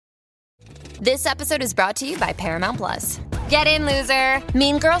This episode is brought to you by Paramount Plus. Get in, loser!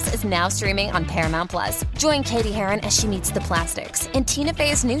 Mean Girls is now streaming on Paramount Plus. Join Katie Heron as she meets the plastics in Tina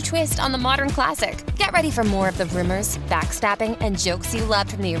Fey's new twist on the modern classic. Get ready for more of the rumors, backstabbing, and jokes you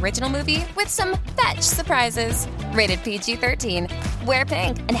loved from the original movie with some fetch surprises. Rated PG-13. Wear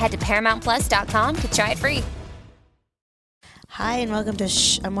pink and head to ParamountPlus.com to try it free. Hi, and welcome to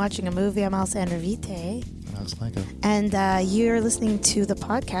Shh, I'm Watching a Movie. I'm Alessandra Vite. And you're listening to the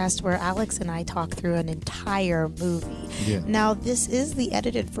podcast where Alex and I talk through an entire movie. Yeah. Now, this is the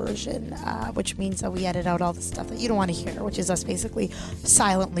edited version, which means that we edit out all the stuff that you don't want to hear, which is us basically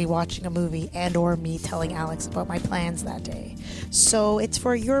silently watching a movie and or me telling Alex about my plans that day. So it's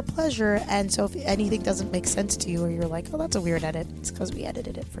for your pleasure, and so if anything doesn't make sense to you or you're like, oh, that's a weird edit, it's because we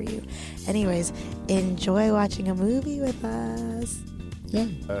edited it for you. Anyways, enjoy watching a movie with us. Yeah.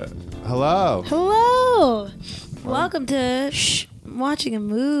 Hello. Hello. Welcome to Shh, I'm Watching a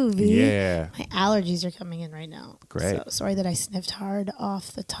Movie. Yeah. My allergies are coming in right now. Great. So sorry that I sniffed hard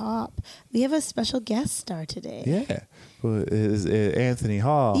off the top. We have a special guest star today. Yeah. Well, it is Anthony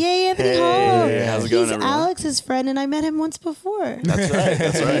Hall. Yay, Anthony Hall. Hey, how's it going, He's everyone? Alex's friend, and I met him once before. That's right.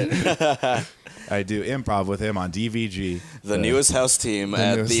 That's right. I do improv with him on DVG. The newest house team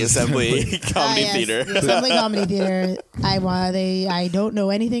at newest the Assembly Comedy Yes, Theater. the Assembly Comedy Theater. I don't know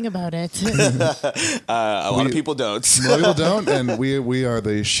anything about it. A lot of people don't. A lot of people don't, and we are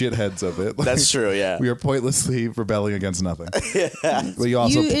the shitheads of it. Like, That's true, yeah. We are pointlessly rebelling against nothing. But you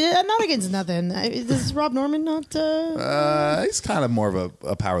also... Not against nothing. Is Rob Norman not... he's kind of more of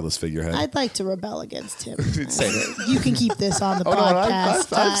a powerless figurehead. I'd like to rebel against him. Say it. You can keep this on the Oh, no,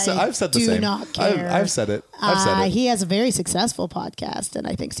 podcast. I've said the do same. not care. I've said it. I've said it. He has a very successful podcast, and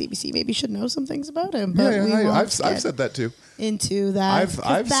I think CBC maybe should know some things about him. But we won't I've get said that too. into that.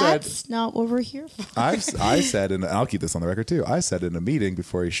 I've said- that's not what we're here for. I said, and I'll keep this on the record too, I said in a meeting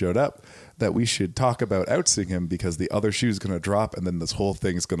before he showed up that we should talk about ousting him because the other shoe's going to drop and then this whole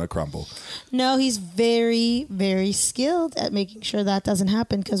thing's going to crumble. No, he's very, very skilled at making sure that doesn't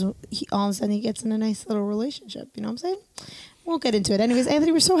happen because all of a sudden he gets in a nice little relationship. You know what I'm saying? Won't get into it. Anyways,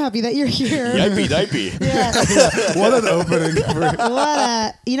 Anthony, we're so happy that you're here. Yippee. Yeah. What an opening.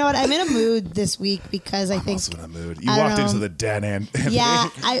 You know what? I'm in a mood this week because I think... Also in a mood. You I don't walked into know. the den, Anthony. Yeah,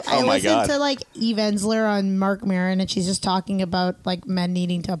 I Oh my listened God. to like Eve Ensler on Mark Maron, and she's just talking about like men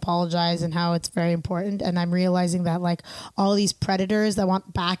needing to apologize and how it's very important. And I'm realizing that like all these predators that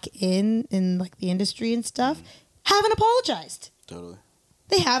want back in like the industry and stuff haven't apologized. Totally.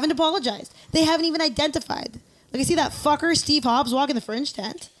 They haven't apologized. They haven't even identified. Like I see that fucker Steve Hobbs walking the Fringe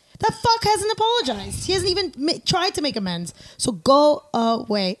tent. That fuck hasn't apologized. He hasn't even tried to make amends. So go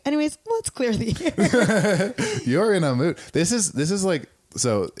away. Anyways, let's clear the air. You're in a mood. This is like,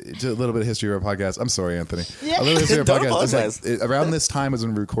 so just a little bit of history of our podcast. I'm sorry, Anthony. Yeah. A little bit of history of our Don't podcast. apologize. It's like, around this time was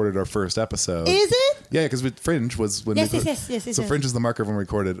when we recorded our first episode. Is it? Yeah, because Fringe was when Yes, we, yes. So Fringe is the marker when we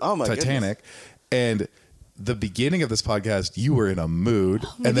recorded Oh, my Titanic. And the beginning of this podcast, you were in a mood.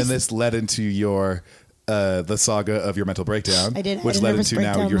 And then this led into your... the saga of your mental breakdown, I did. which I had a led nervous into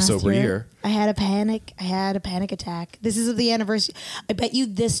now breakdown your last sober year. I had a panic attack. This is of the anniversary. I bet you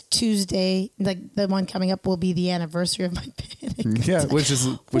this Tuesday, like the one coming up, will be the anniversary of my panic. Yeah, attack. which is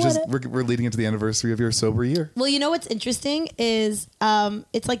we're leading into the anniversary of your sober year. Well, you know what's interesting is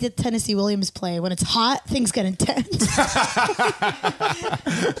it's like the Tennessee Williams play. When it's hot, things get intense.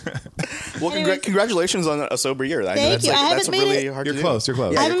 Well, Anyways. congratulations on a sober year. I know Thank you. I haven't that's made really it- hard You're to close. do. You're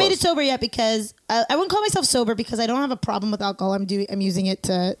close. Yeah, I haven't you're made it close. sober yet because I wouldn't call myself sober because I don't have a problem with alcohol. I'm using it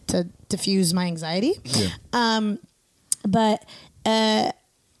to diffuse my anxiety. Yeah. But I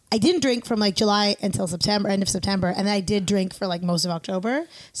didn't drink from like July until September, end of September, and then I did drink for like most of October.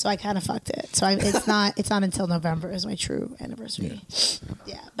 So I kind of fucked it. So it's not until November is my true anniversary.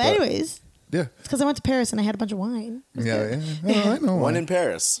 Yeah. But anyways, Yeah. it's because I went to Paris and I had a bunch of wine. It was good. Yeah. Oh, I know. One in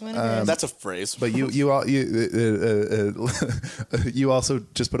Paris. One in Paris. That's a phrase. But you also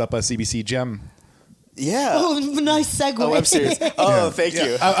just put up a CBC Gem. yeah. Oh, nice segue. A web series. Oh, thank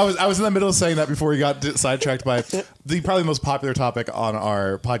you. I was in the middle of saying that before we got sidetracked by the probably most popular topic on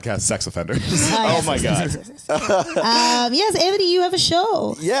our podcast, sex offenders. Oh my God. Yes, Anthony, you have a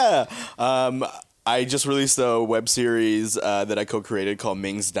show. Yeah. I just released a web series that I co-created called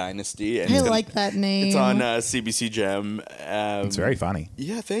Ming's Dynasty. And I it's gonna- like that name. It's on CBC Gem. It's very funny.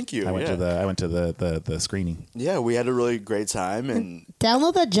 Yeah, thank you. I went to the screening. Yeah, we had a really great time, and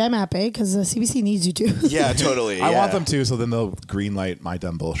Download that Gem app, Because the CBC needs you to. yeah, totally. I yeah. want them to, so then they'll green light my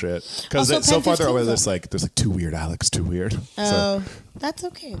dumb bullshit. Because Also, so far Pen 15's there's like too weird, Alex, too weird. Oh, that's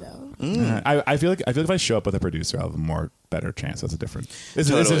okay though. I feel like if I show up with a producer, I'll have more better chance. That's a different. This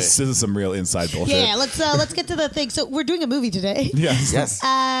Totally. is some real inside bullshit. Yeah, let's get to the thing. So we're doing a movie today. Yes. Yes.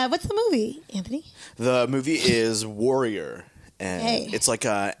 What's the movie, Anthony? The movie is Warrior, and Hey. it's like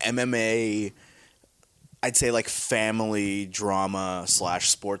a MMA. I'd say like family drama /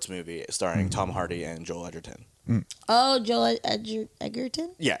 sports movie starring Tom Hardy and Joel Edgerton. Oh, Joel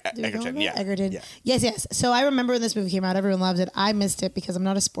Egerton? Yeah, Do we know Egerton. him? Yeah, Egerton. Yeah. Yes. So I remember when this movie came out, everyone loved it. I missed it because I'm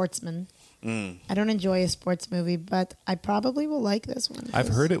not a sportsman. I don't enjoy a sports movie, but I probably will like this one. I've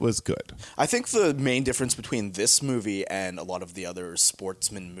heard it was good. I think the main difference between this movie and a lot of the other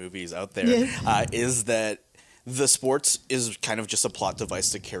sportsman movies out there Yeah. is that the sports is kind of just a plot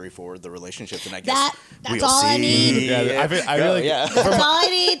device to carry forward the relationship, and I guess That's we'll all I see. need. Yeah, I really. That's all I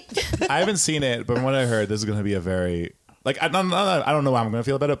need. I haven't seen it, but from what I heard, this is going to be a very like I don't know how I'm going to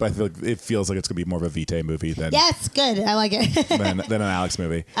feel about it, but I feel like it feels like it's going to be more of a Vitae movie than Yes, good. I like it. than an Alex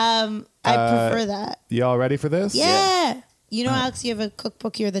movie. I prefer that. Y'all ready for this? Yeah. You know, Alex, you have a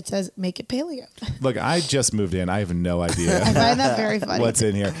cookbook here that says "Make it paleo." Look, I just moved in. I have no idea I find that very funny. what's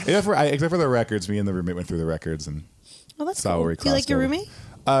in here, except for the records. Me and the roommate went through the records and. Oh, that's Saw cool. where we Do you like crossed your over.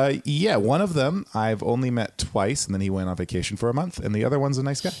 roommate? Yeah, one of them I've only met twice, and then he went on vacation for a month, and the other one's a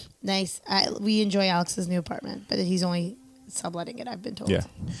nice guy. Nice. We enjoy Alex's new apartment, but he's only subletting it, I've been told. Yeah.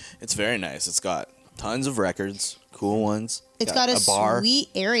 It's very nice. It's got tons of records, cool ones. It's got a bar. sweet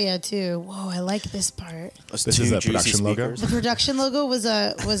area too. Whoa, I like this part. There's This two is a juicy production logo? speakers. The production logo was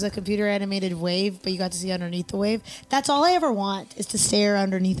a computer animated wave, but you got to see underneath the wave. That's all I ever want is to stare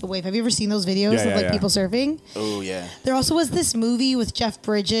underneath the wave. Have you ever seen those videos Yeah, of yeah, like yeah. people surfing? Oh yeah. There also was this movie with Jeff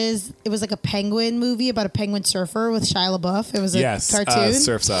Bridges. It was like a penguin movie about a penguin surfer with Shia LaBeouf. It was a Yes. cartoon.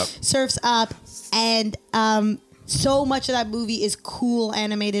 Surfs Up. Surfs Up, and so much of that movie is cool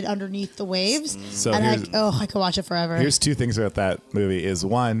animated underneath the waves. So and here's- I could watch it forever. Here's two things about that movie. Is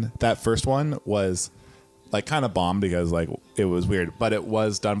one, that first one was like kind of bomb because like it was weird, but it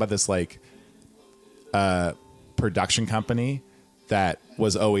was done by this like production company that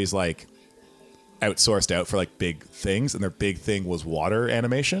was always like outsourced out for like big things, and their big thing was water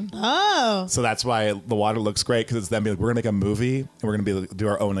animation. Oh, So that's why the water looks great, because it's them being like, we're gonna make a movie and we're gonna be like, do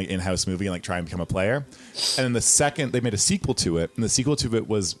our own like in-house movie and like try and become a player. And then the second they made a sequel to it, and the sequel to it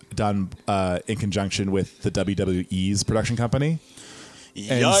was done in conjunction with the WWE's production company.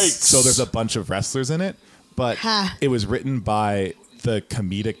 And Yikes! so there's a bunch of wrestlers in it, but Ha. it was written by the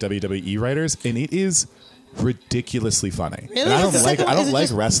comedic WWE writers, and it is ridiculously funny. Really? And I don't Is it like like- I is don't it like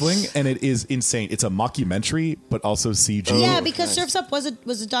just- wrestling, and it is insane. It's a mockumentary, but also CG. yeah, because Surfs Up was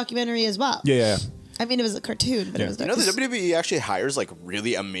a documentary as well. yeah. I mean, it was a cartoon, but Yeah. it was. You know, the WWE actually hires like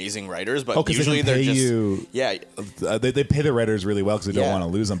really amazing writers, but Oh, 'cause usually they can they're pay just you- yeah. They pay the writers really well because they don't Yeah. want to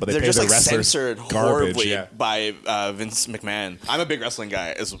lose them, but they they're pay just the like wrestlers censored garbage. horribly Yeah. by Vince McMahon. I'm a big wrestling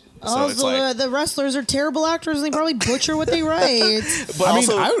guy, so Oh, it's so like. the wrestlers are terrible actors, and they probably butcher what they write. But I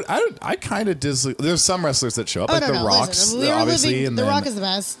also, mean, I kind of dislike. There's some wrestlers that show up, Oh, like no, the no, Rocks, listen, we were obviously, living- and The then Rock is the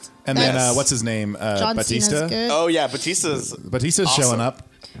best. and then That's- what's his name? John Batista. Cena's good. oh yeah, Batista's Batista's Awesome. showing up.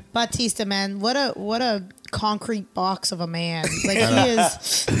 Batista, man, what a concrete box of a man. Like he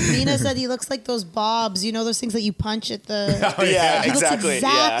is. Nina said he looks like those bobs. You know those things that you punch at the. yeah, He looks exactly.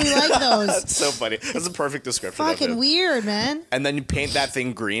 exactly yeah. like those. That's so funny. That's a perfect description. of Fucking him. weird, man. And then you paint that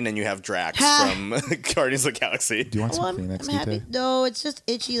thing green, and you have Drax Ha. from Guardians of the Galaxy. Do you want Well, some Kleenex, I'm happy. Vitae? No, it's just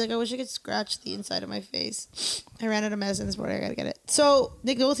itchy. Like I wish I could scratch the inside of my face. I ran out of medicine this morning. I gotta get it. So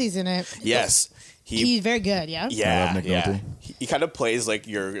Nick Nolte's in it. Yes, He's very good. Yeah. Yeah, I love Nick yeah. Nolte. He kind of plays like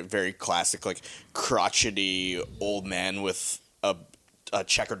your very classic, like crotchety old man with a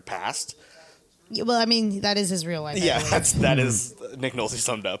checkered past. Yeah, well, I mean, that is his real life. I Yeah, believe. that is Nick Nolte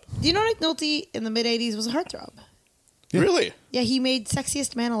summed up. Do you know Nick Nolte in the mid '80s was a heartthrob? Really? Yeah, he made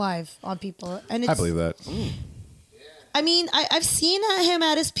Sexiest Man Alive on people, and it's, I believe that. I mean, I've seen him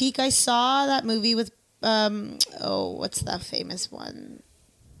at his peak. I saw that movie with what's that famous one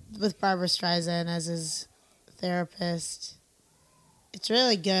with Barbara Streisand as his therapist. It's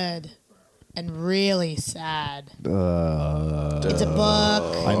really good and really sad. It's a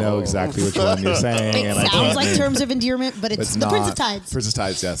book. I know exactly which one you're saying, It and I sounds can't. like Terms of Endearment, but it's, It's The Prince not. of Tides. Prince of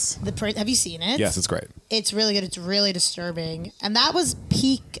Tides, yes, Have you seen it? yes, it's great. It's really good. It's really disturbing. And that was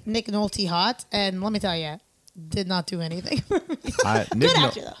peak Nick Nolte hot. And let me tell you, did not do anything for me. Nick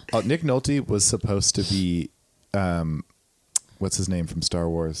actor, though. Nick Nolte was supposed to be, what's his name from Star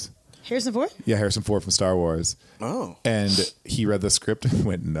Wars? Harrison Ford? Yeah, Harrison Ford from Star Wars. Oh. And he read the script and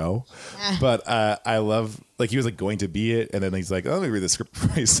went no. But I love, like, he was like going to be it, and then he's like, oh, let me read the script before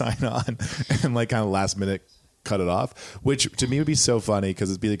I sign on, and like kind of last minute cut it off, which to me would be so funny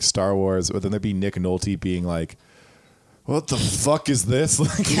because it'd be like Star Wars, but then there'd be Nick Nolte being like, what the fuck is this?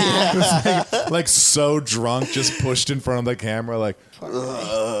 Like so drunk, just pushed in front of the camera, like,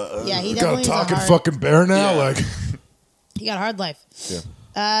 Yeah, he got definitely a talking hard, fucking bear now? Yeah. Like, He got a hard life.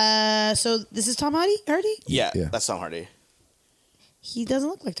 yeah. So this is Tom Hardy? Yeah, Yeah. that's Tom Hardy. He doesn't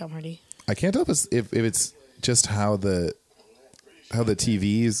look like Tom Hardy. I can't tell if it's just how the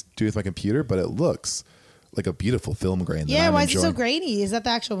TVs do with my computer, but it looks like a beautiful film grain. Yeah, that I'm why is it so enjoying. grainy? Is that the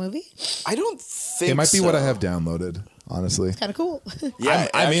actual movie? I don't think It might be what I so. have downloaded, honestly. Kind of cool. Yeah,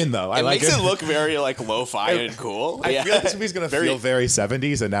 I'm in, though. I it like makes it. it look very like lo-fi and cool. I feel like this movie's gonna feel very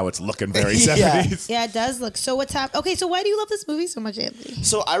 70s, and now it's looking very Yeah. 70s. Yeah, it does look. So what's happening? Okay, so why do you love this movie so much, Anthony?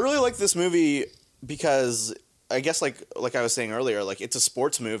 So I really like this movie because I guess like I was saying earlier, like it's a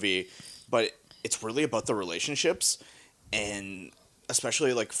sports movie, but it's really about the relationships, and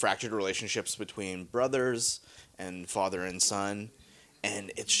especially like fractured relationships between brothers and father and son, and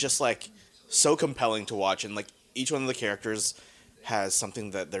it's just like so compelling to watch, and like each one of the characters has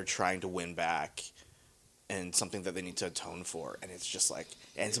something that they're trying to win back and something that they need to atone for, and it's just like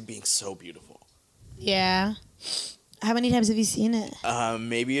it ends up being so beautiful. Yeah. How many times have you seen it?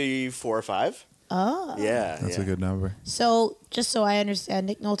 Maybe 4 or 5. Oh. Yeah, That's yeah. a good number. So just so I understand,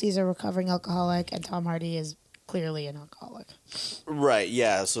 Nick Nolte is a recovering alcoholic, and Tom Hardy is clearly an alcoholic. Right,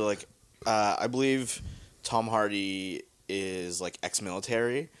 yeah. So like I believe Tom Hardy is like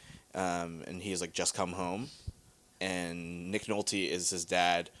ex-military, and he's like just come home, and Nick Nolte is his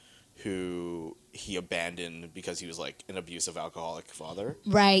dad, who he abandoned because he was like an abusive alcoholic father.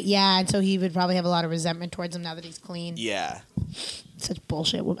 Right. Yeah, and so he would probably have a lot of resentment towards him now that he's clean. Yeah. Such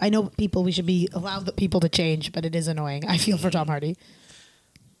bullshit. I know people. We should be allow the people to change, but it is annoying. I feel for Tom Hardy.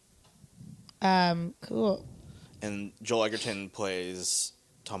 Cool. And Joel Egerton plays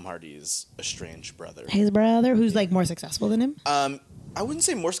Tom Hardy's estranged brother. His brother, who's like more successful than him. I wouldn't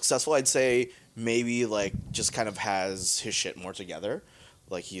say more successful. I'd say maybe like just kind of has his shit more together.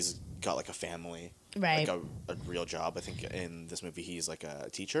 Like he's got like a family, Right. like a real job. I think in this movie he's like a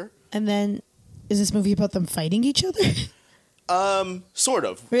teacher. And then, is this movie about them fighting each other? Sort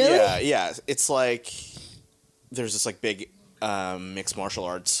of. Really? Yeah, yeah. It's like there's this like big mixed martial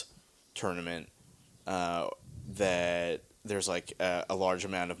arts tournament that there's like a large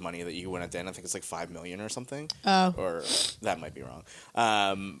amount of money that you win at the end. I think it's like $5 million or something. Oh. Or that might be wrong.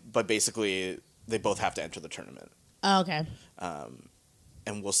 But basically, they both have to enter the tournament, Oh, okay.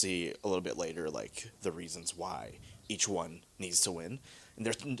 and we'll see a little bit later like the reasons why each one needs to win. And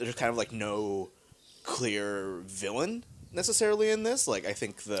there's kind of like no clear villain necessarily in this. Like I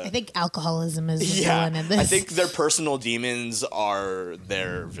think alcoholism is the villain in this. I think their personal demons are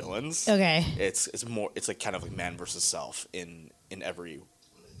their villains. Okay. It's like kind of like man versus self in every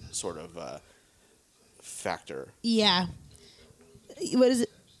sort of factor. Yeah. What is it?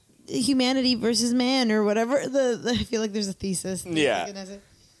 Humanity versus man, or whatever. I feel like there's a thesis. Yeah.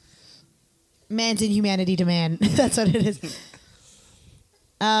 Man's inhumanity to man. That's what it is.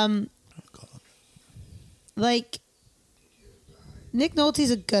 Like, Nick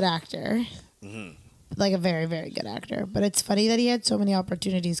Nolte's a good actor. Mm-hmm. Like a very, very good actor. But it's funny that he had so many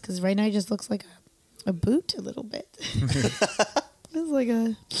opportunities, because right now he just looks like a boot a little bit. It's like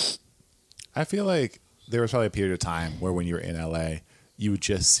a... I feel like there was probably a period of time where when you were in LA, you would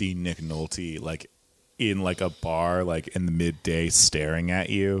just see Nick Nolte like in like a bar, like in the midday, staring at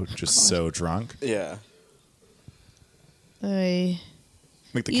you, just so drunk. Yeah. Like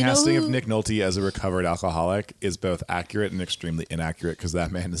the You know casting of who- Nick Nolte as a recovered alcoholic is both accurate and extremely inaccurate because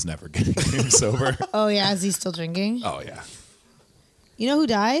that man is never getting sober. Oh, yeah, is he still drinking? Oh yeah, You know who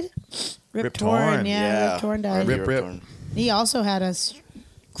died? Rip Torn. Torn. Yeah, Rip Torn died. Rip, Rip. Torn. He also had a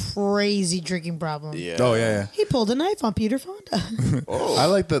crazy drinking problem. Yeah. Oh yeah. He pulled a knife on Peter Fonda. I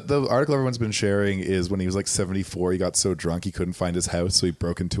like that the article everyone's been sharing is when he was like 74, he got so drunk he couldn't find his house, so he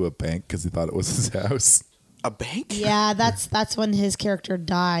broke into a bank because he thought it was his house. A bank? Yeah, that's when his character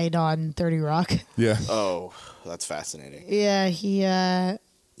died on 30 Rock. Yeah. Oh, that's fascinating. Yeah, he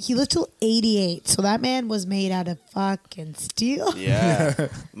lived till 88, so that man was made out of fucking steel. Yeah.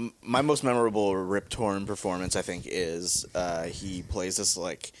 My most memorable Rip Torn performance, I think, is he plays this,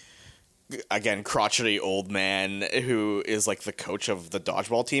 like, again, crotchety old man who is, like, the coach of the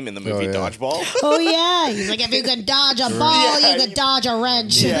dodgeball team in the movie yeah. Dodgeball. Oh yeah, he's like, if you could dodge a ball, Yeah, you could dodge a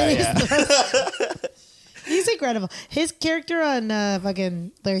wrench. Yeah. He's incredible. His character on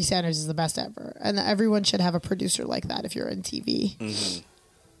fucking Larry Sanders is the best ever, and everyone should have a producer like that if you're in TV. Mm-hmm.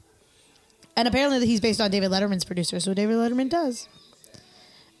 And apparently, he's based on David Letterman's producer, so David Letterman does.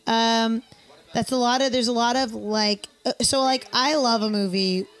 That's a lot of. There's a lot of like. So like, I love a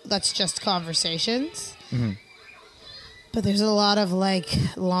movie that's just conversations. But there's a lot of like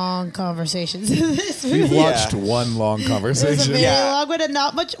long conversations in this movie. We've watched one long There's a conversation. very Yeah. long one and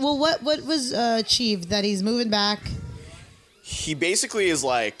not much. Well, what was achieved? That he's moving back. He basically is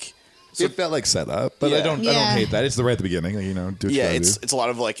like, It felt like set up, but I Yeah. don't Yeah. hate that. It's the right at the beginning, do what you yeah, gotta it's do. it's a lot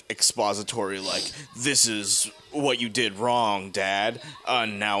of like expository, like this is what you did wrong, Dad.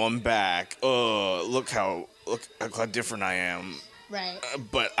 Now I'm back. Look how different I am. Right.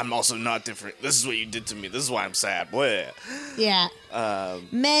 But I'm also not different. This is what you did to me. This is why I'm sad. Blah. Yeah.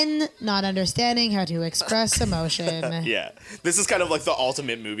 Men not understanding how to express emotion. Yeah, this is kind of like the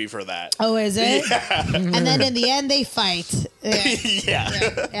ultimate movie for that. Oh, is it? Yeah. And then in the end, they fight. Yeah.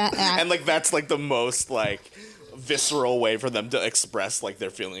 Yeah. And like that's like the most like visceral way for them to express like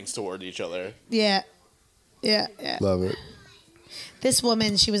their feelings toward each other. Yeah. Love it. This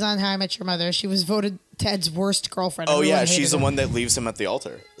woman, she was on How I Met Your Mother. She was voted Ted's worst girlfriend. Oh Everyone yeah, hated she's the her. one that leaves him at the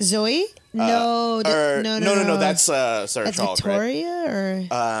altar. Zoe? No, No. That's Sarah That's Chalk, Victoria, or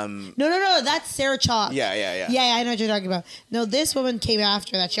no. That's Sarah Chalk. Yeah. Yeah, I know what you're talking about. No, this woman came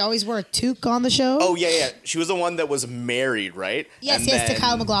after that. She always wore a toque on the show. Oh yeah. She was the one that was married, right? yes, And yes, to then,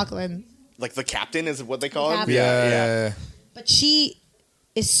 Kyle MacLachlan. Like the captain is what they call him. Captain. Yeah. But she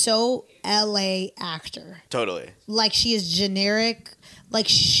is so LA actor. Totally. Like she is generic. Like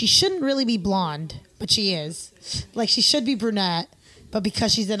she shouldn't really be blonde, but she is. Like she should be brunette, but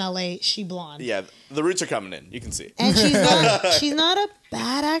because she's in LA, she blonde. Yeah, the roots are coming in. You can see. And she's not a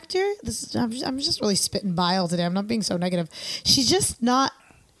bad actor. I'm just really spitting bile today. I'm not being so negative. She's just not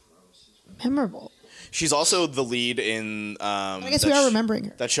memorable. She's also the lead in. I guess we are remembering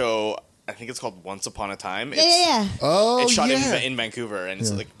her. That show. I think it's called Once Upon a Time. Yeah. Oh, It's shot yeah. in Vancouver, and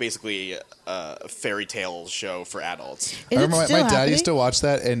it's like basically a fairy tale show for adults. Is I it remember still my dad happening? used to watch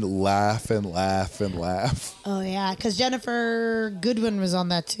that and laugh and laugh and laugh. Oh yeah, because Jennifer Goodwin was on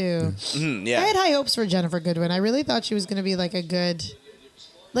that too. Mm, I yeah. had high hopes for Jennifer Goodwin. I really thought she was going to be like a good,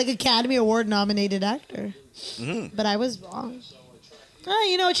 like Academy Award nominated actor. Mm-hmm. But I was wrong.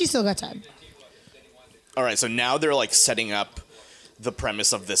 You know what? She still got time. All right, so now they're like setting up the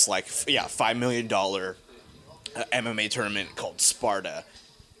premise of this like $5 million MMA tournament called Sparta.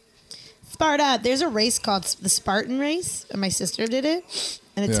 Sparta. There's a race called the Spartan Race, and my sister did it,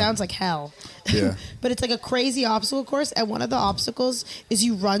 and it Yeah. sounds like hell. Yeah. But it's like a crazy obstacle course, and one of the obstacles is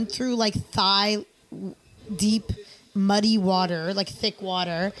you run through like thigh deep muddy water, like thick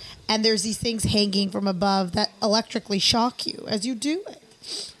water, and there's these things hanging from above that electrically shock you as you do it.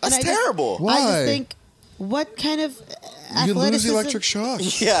 And That's I just- terrible. Why? I just think, what kind of You lose athleticism? electric shock.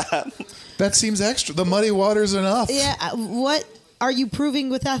 Yeah. That seems extra. The muddy water's enough. Yeah, what are you proving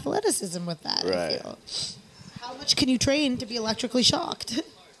with athleticism with that? I Right. feel? How much can you train to be electrically shocked?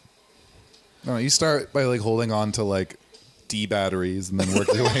 No, you start by like holding on to like D batteries and then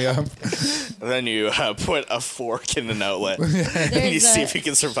work your way up. And then you put a fork in an outlet, and you There's see a- if you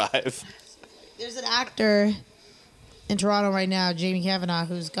can survive. There's an actor in Toronto right now, Jamie Kavanagh,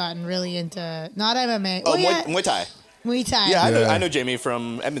 who's gotten really into not MMA. Oh, yeah, Muay Thai. Muay Thai. Yeah, Yeah. I know Jamie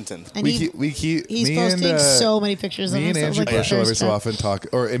from Edmonton. and we keep he's me posting and, so many pictures of me and himself. Andrew like, Bushel every first so time. often talk,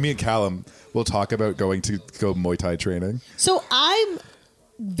 or me and Callum will talk about going to go Muay Thai training. So I'm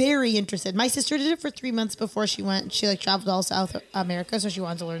very interested. My sister did it for 3 months before she went. She like traveled all South America, so she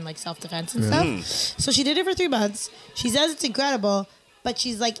wanted to learn like self-defense and stuff. So she did it for 3 months. She says it's incredible, but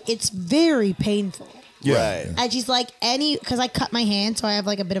she's like, it's very painful. Right. And she's like, because I cut my hand, so I have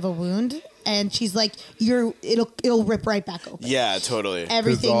like a bit of a wound. And she's like, it'll rip right back open. Yeah, totally.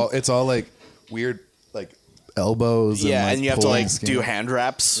 Everything. It's all like weird, like elbows. Yeah, and, and like, you have to pulling like skin. do hand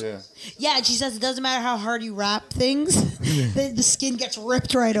wraps. Yeah. Yeah, and she says it doesn't matter how hard you wrap things, the skin gets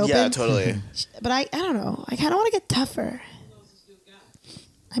ripped right open. Yeah, totally. But I don't know. I kind of want to get tougher.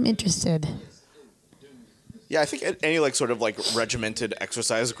 I'm interested. Yeah, I think any like sort of like regimented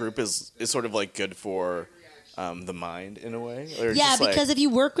exercise group is sort of like good for the mind in a way. Or Yeah, just, like- because if you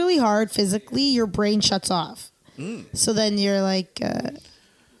work really hard physically, your brain shuts off. So then you're like, look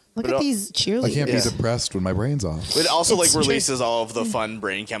But at al- these cheerleaders. I can't Yeah. be depressed when my brain's off. It also like It's true. releases all of the fun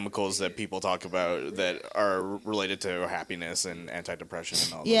brain chemicals that people talk about that are related to happiness and antidepressant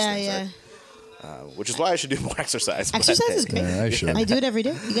and all those Yeah, things. yeah. Right? Which is why I should do more exercise. but- Exercise is great. Yeah, I should. I do it every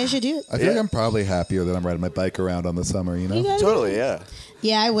day. You guys should do it. I feel Yeah. like I'm probably happier that I'm riding my bike around on the summer, you know? You guys- Totally, yeah.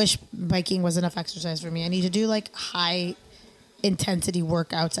 Yeah, I wish biking was enough exercise for me. I need to do like high intensity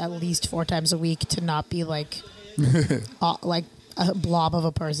workouts at least 4 times a week to not be like like a blob of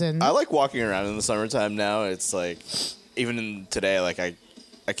a person. I like walking around in the summertime now. It's like, even today, like I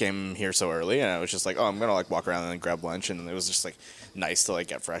came here so early and I was just like, oh, I'm gonna like walk around and then grab lunch, and it was just like nice to like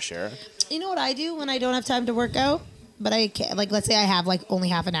get fresh air. You know what I do when I don't have time to work out, but I can't, like let's say I have like only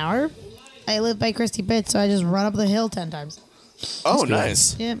half an hour, I live by Christie Pitts, so I just run up the hill 10 times. Oh,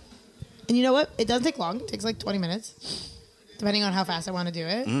 nice. Yeah. And you know what? It doesn't take long. It takes like 20 minutes, depending on how fast I want to do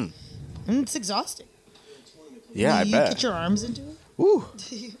it. And it's exhausting. Yeah, I you bet. get your arms into it. Woo.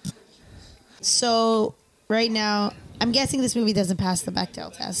 So right now, I'm guessing this movie doesn't pass the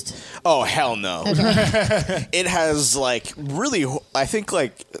Bechdel test. Oh, hell no. Okay. It has like really, I think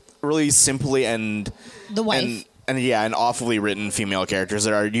like really simply and The wife. and awfully written female characters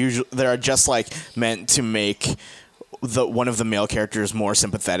that are just like meant to make one of the male characters more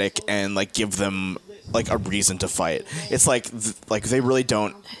sympathetic and like give them like a reason to fight. It's like they really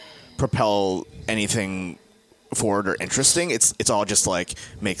don't propel anything forward or interesting. It's all just like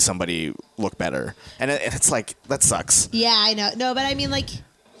make somebody look better, and it's like that sucks. Yeah, I know. No, but I mean, like,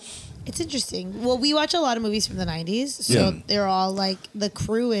 it's interesting. Well, we watch a lot of movies from the 90s, so Yeah. they're all like, the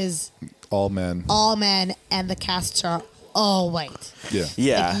crew is All men. all men, and the casts are all white. Yeah.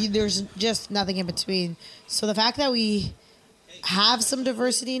 Yeah. Like, there's just nothing in between. So the fact that we have some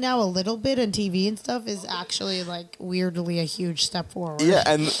diversity now, a little bit in TV and stuff, is actually like weirdly a huge step forward. Yeah,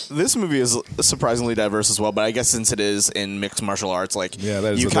 and this movie is surprisingly diverse as well. But I guess since it is in mixed martial arts, like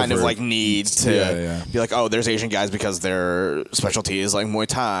that is you a kind of different- like need to be like, oh, there's Asian guys because their specialty is like Muay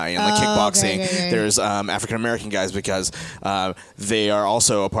Thai and like kickboxing. okay. There's African American guys because they are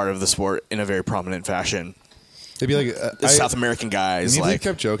also a part of the sport in a very prominent fashion. It'd be like There's South American guys, They like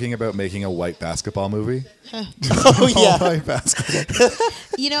kept joking about making a white basketball movie. oh All yeah, white basketball.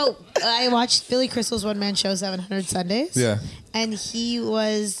 You know, I watched Billy Crystal's one-man show, 700 Sundays. Yeah. And he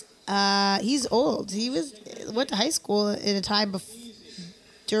was, he's old. He went to high school at a time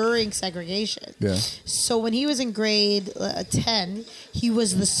during segregation. Yeah. So when he was in grade 10, he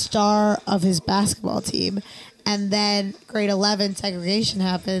was the star of his basketball team. And then grade 11, segregation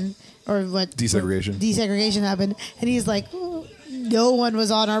happened. Or what? Desegregation. Desegregation happened. And he's like, oh, no one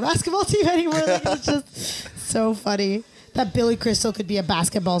was on our basketball team anymore. Like, it's just so funny that Billy Crystal could be a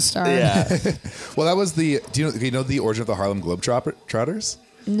basketball star. yeah. Well, that was the. Do you know the origin of the Harlem Globetrotters?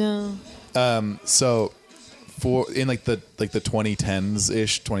 No. So, in like the 2010s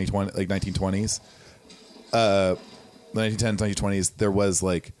ish, 2020, like 1920s, the 1910s, 1920s, there was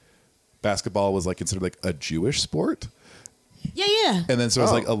like basketball was like considered like a Jewish sport. Yeah. And then so it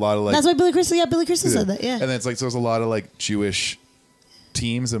was like a lot of like That's why Billy Crystal said that, yeah. And then it's like so there's a lot of like Jewish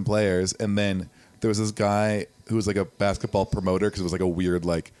teams and players, and then there was this guy who was like a basketball promoter because it was like a weird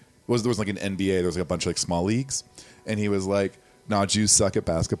like there was like an NBA, there was like a bunch of like small leagues, and he was like, "No, Jews suck at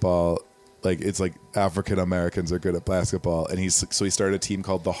basketball. Like it's like African Americans are good at basketball," and he started a team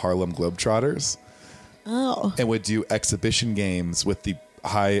called the Harlem Globetrotters. Oh. And would do exhibition games with the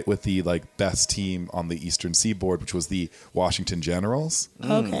like best team on the Eastern Seaboard, which was the Washington Generals.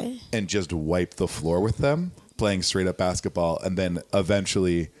 Okay. And just wipe the floor with them, playing straight up basketball. And then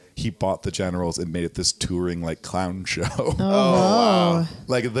eventually he bought the Generals and made it this touring like clown show. Oh, wow.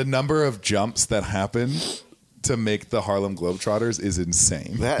 Like the number of jumps that happened to make the Harlem Globetrotters is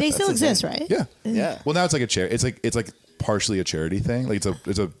insane. They still exist, right? Yeah. Yeah. Well, now it's like a charity. It's like partially a charity thing. Like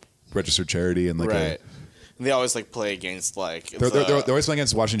it's a registered charity and like Right. They always like play against like they're always playing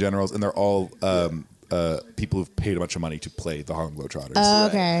against Washington Generals, and they're all people who've paid a bunch of money to play the Harlem Globetrotters.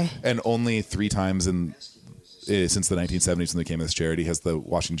 Okay. And only 3 times since the 1970s when they came to this charity has the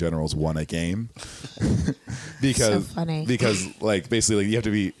Washington Generals won a game. because So funny. because like basically you have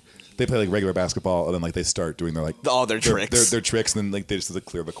to be they play like regular basketball and then like they start doing their like all their tricks. their tricks, and then like they just like,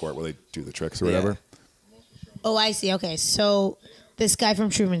 clear the court where they do the tricks or whatever. Oh, I see. Okay. So this guy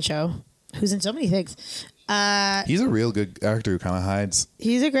from Truman Show, who's in so many things, He's a real good actor who kind of hides.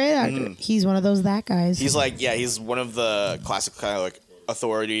 he's a great actor. He's one of those guys. He's like, he's one of the classic kind of like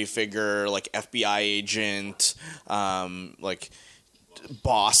authority figure, like FBI agent, like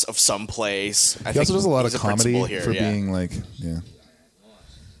boss of some place. He also does a lot of he's comedy principal here, for being like,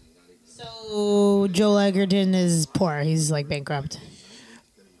 So Joel Egerton is poor. He's like bankrupt.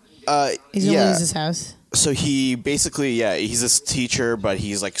 He's gonna lose his house. So he basically, he's this teacher, but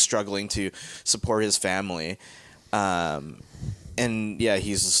he's like struggling to support his family, and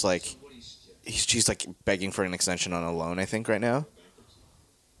he's just like, she's like begging for an extension on a loan, I think, right now.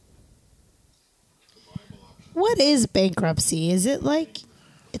 What is bankruptcy? Is it like?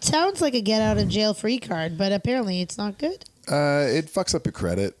 It sounds like a get out of jail free card, but apparently it's not good. it fucks up your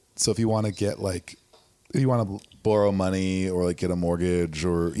credit. So if you want to get like, if you want to borrow money or like get a mortgage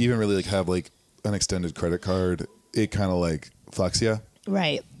or even really like have like an extended credit card, it kind of like fucks you.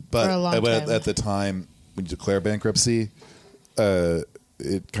 Right. But, for a long time. at the time when you declare bankruptcy,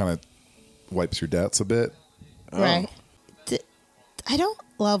 it kind of wipes your debts a bit. Right. I don't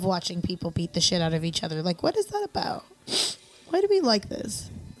love watching people beat the shit out of each other. Like, what is that about? Why do we like this?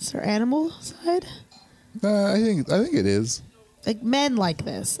 Is there animal side? I think it is. Like men like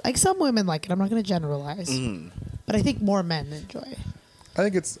this. Like some women like it. I'm not going to generalize, but I think more men enjoy. I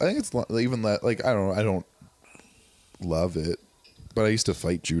think it's even like I don't love it, but I used to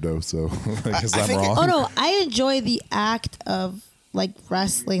fight judo, so I guess I'm wrong. Oh no, I enjoy the act of like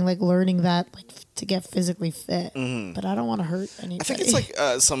wrestling, like learning that like to get physically fit, but I don't want to hurt anybody. I think it's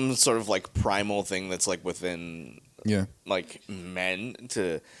like some sort of like primal thing that's like within like men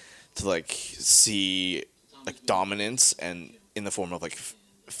to like see like dominance and in the form of like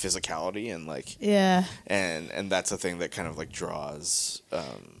physicality and like and that's a thing that kind of like draws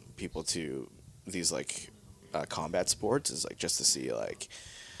people to these like combat sports, is like just to see like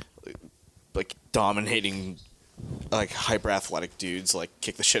dominating like hyper athletic dudes like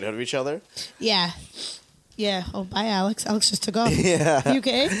kick the shit out of each other. Yeah. Oh, bye, Alex. Alex just took off. Yeah. You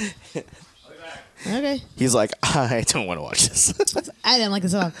okay? Okay. He's like, I don't want to watch this. I didn't like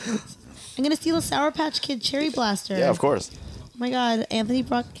this at all. I'm gonna steal a Sour Patch Kid Cherry Blaster. Yeah, of course. Oh my God, Anthony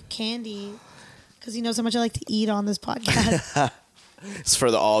brought candy because he knows how much I like to eat on this podcast. It's for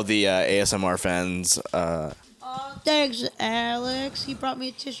all the ASMR fans. Oh, thanks, Alex. He brought me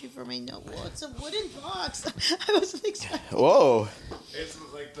a tissue for my nose. Well, it's a wooden box. I wasn't expecting. Whoa, It's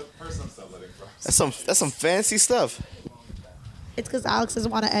like the person I'm subletting from. that's some fancy stuff. It's because Alex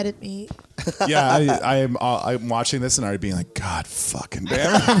doesn't want to edit me. Yeah, I'm watching this and already being like, God fucking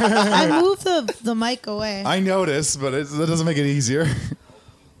damn it. I moved the mic away. I noticed, but that doesn't make it easier.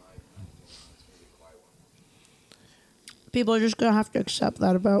 People are just gonna have to accept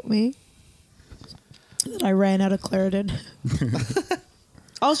that about me. That I ran out of Claritin.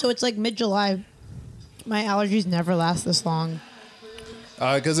 Also, it's like mid-July. My allergies never last this long.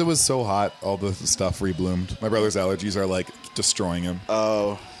 Because it was so hot, all the stuff rebloomed. My brother's allergies are like destroying him.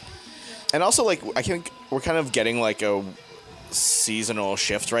 Oh, and also like I think we're kind of getting like a seasonal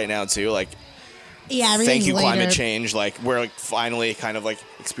shift right now too. Like, Yeah, thank you, later. climate change. Like we're like finally kind of like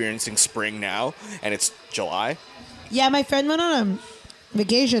experiencing spring now, and it's July. Yeah, my friend went on a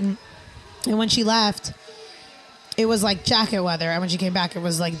vacation, and when she left, it was like jacket weather, and when she came back, it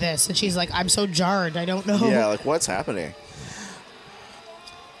was like this. And she's like, I'm so jarred. I don't know. Yeah, like what's happening?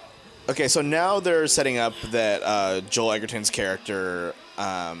 Okay, so now they're setting up that Joel Egerton's character,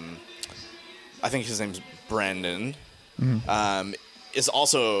 I think his name's Brandon, is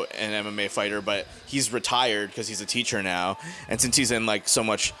also an MMA fighter, but he's retired because he's a teacher now. And since he's in like so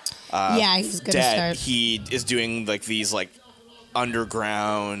much he's gonna debt, start. he is doing like these like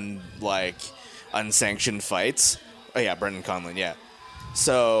underground like unsanctioned fights. Oh yeah, Brendan Conlon, yeah.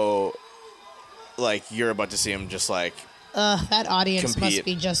 So like you're about to see him just like That audience compete. must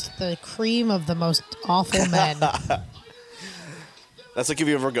be just the cream of the most awful men. That's like if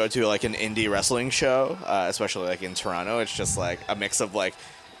you ever go to like an indie wrestling show, especially like in Toronto, it's just like a mix of like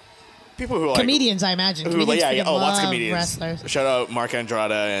people who are like Comedians, I imagine. who Comedians yeah, freaking lots of love comedians. Wrestlers. Shout out Mark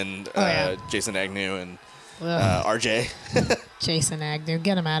Andrada and yeah. Jason Agnew and Ugh. RJ. Jason Agnew,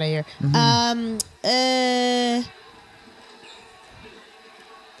 get him out of here.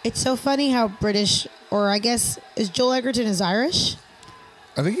 It's so funny how British, or I guess, is Joel Egerton is Irish?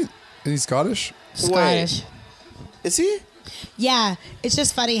 I think he's Scottish. Scottish. Is he? Yeah, it's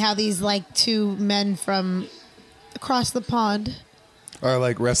just funny how these like two men from across the pond. Are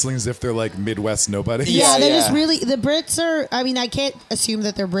like wrestling as if they're like Midwest nobody. Yeah, Yeah, they're yeah. just really, the Brits are, I mean, I can't assume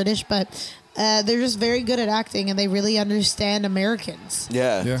that they're British, but they're just very good at acting and they really understand Americans.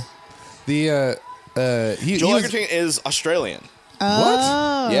 Yeah. Yeah. The Joel Egerton is Australian.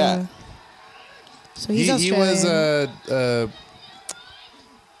 Oh. Yeah. So he's he Australian. was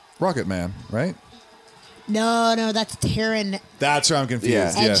Rocket Man, right? No, that's Taron That's where I'm confused.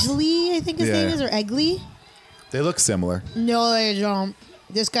 Yeah. Yeah. Edgley, I think his Yeah. name is, or Egley. They look similar. No, they don't.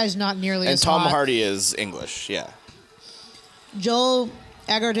 This guy's not nearly And as Tom hot. Hardy is English. Yeah. Joel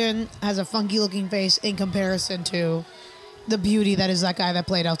Egerton has a funky looking face in comparison to the beauty that is that guy that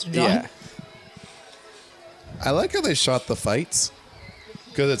played Elton John. Yeah. I like how they shot the fights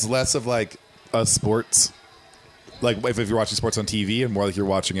because it's less of like a sports, like if you're watching sports on TV and more like you're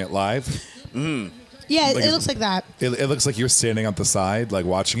watching it live. Yeah, Like it looks like that. It looks like you're standing on the side, like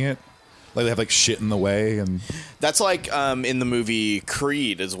watching it. Like they have like shit in the way and That's like in the movie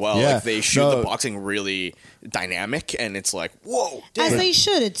Creed as well. Yeah. Like they shoot No. the boxing really dynamic, and it's like, whoa, As damn. they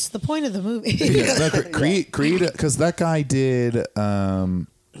should. It's the point of the movie. yeah, no, Creed, because that guy did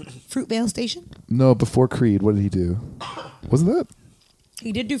Fruitvale Station? no before Creed. What did he do? Wasn't that?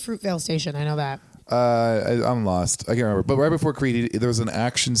 He did do Fruitvale Station. I know that. I'm lost. I can't remember. But right before Creed, there was an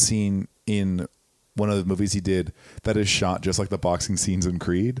action scene in one of the movies he did that is shot just like the boxing scenes in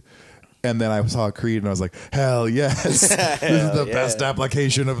Creed. And then I saw Creed and I was like, hell yes. This is the best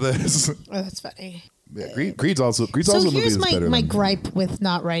application of this. Oh, that's funny. Yeah, Creed's also a movie So that's here's better my than- gripe with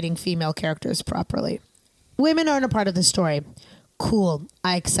not writing female characters properly. Women aren't a part of the story. Cool,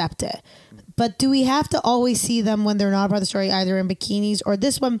 I accept it. But do we have to always see them when they're not a part of the story, either in bikinis or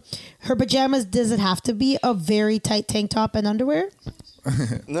this one? Her pajamas, does it have to be a very tight tank top and underwear?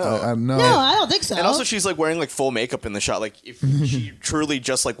 No. No. No, I don't think so. And also, she's like wearing like full makeup in the shot. Like, if she truly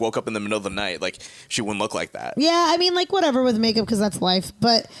just like woke up in the middle of the night, like she wouldn't look like that. Yeah, I mean, like whatever with makeup because that's life.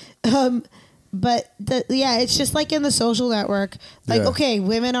 But it's just like in The Social Network. Like, Yeah. okay,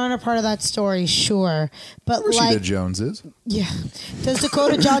 women aren't a part of that story, sure, but Rashida like, Jones is. yeah, does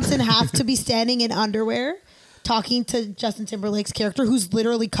Dakota Johnson have to be standing in underwear talking to Justin Timberlake's character, who's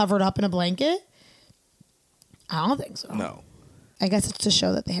literally covered up in a blanket? I don't think so. No. I guess it's to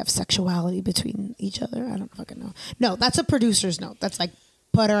show that they have sexuality between each other. I don't fucking know. No, that's a producer's note. That's like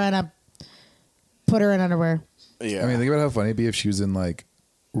put her in underwear. Yeah. I mean, think about how funny it'd be if she was in like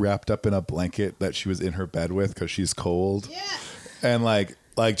wrapped up in a blanket that she was in her bed with because she's cold. Yeah. And like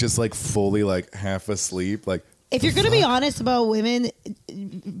just like fully like half asleep. Like, If you're going to be honest about women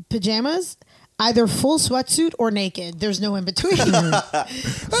pajamas, either full sweatsuit or naked. There's no in between.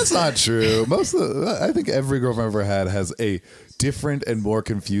 that's not true. I think every girlfriend I've ever had has a different and more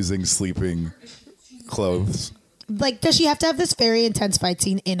confusing sleeping clothes. Like, does she have to have this very intense fight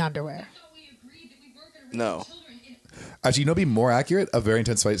scene in underwear? no. Actually, you know, be more accurate. A very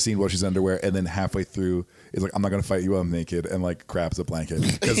intense fight scene while she's in underwear, and then halfway through is like, "I'm not going to fight you while I'm naked," and like grabs a blanket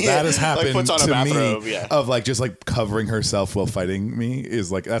because that has happened puts on a to bathrobe, me. yeah. Of like just like covering herself while fighting me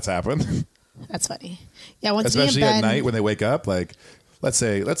is like that's happened. That's funny. Yeah, once Especially me and at Ben, night when they wake up. Like, let's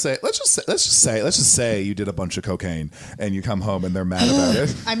just say you did a bunch of cocaine and you come home and they're mad about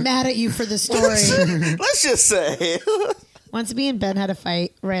it. I'm mad at you for the story. Let's just say. Once me and Ben had a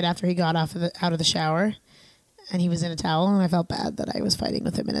fight right after he got out of the shower, and he was in a towel, and I felt bad that I was fighting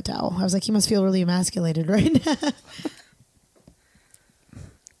with him in a towel. I was like, he must feel really emasculated right now.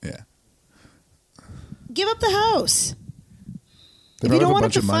 Yeah. Give up the house. They If you probably don't have a want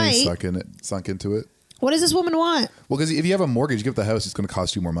bunch it of to money fight- sunk into it. What does this woman want? Well, because if you have a mortgage, you give the house, it's going to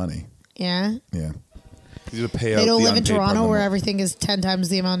cost you more money. Yeah. Yeah. You have to pay out They don't the live in unpaid part of Toronto the where mor- everything is 10 times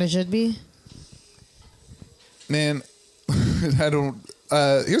the amount it should be. Man, I don't.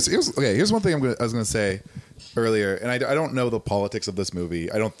 Here's one thing I was gonna say earlier, and I don't know the politics of this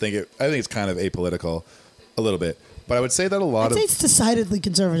movie. I think it's kind of apolitical, a little bit. But I would say that a lot I'd say it's decidedly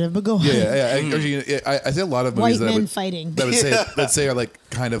conservative, but go ahead. I say a lot of White movies that I men would, fighting. that would say let's say are like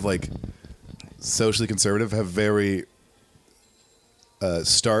kind of like socially conservative have very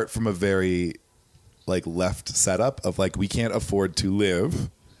start from a very like left setup of like we can't afford to live,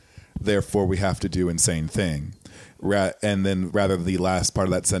 therefore we have to do insane thing. And then rather the last part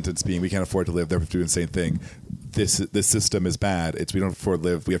of that sentence being we can't afford to live, therefore do insane thing. This system is bad. It's we don't afford to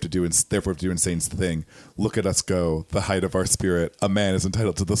live. We have to do therefore do insane thing. Look at us go. The height of our spirit. A man is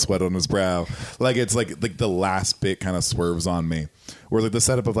entitled to the sweat on his brow. Like it's like the last bit kind of swerves on me. Where like the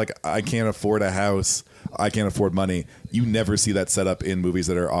setup of like I can't afford a house. I can't afford money. You never see that setup in movies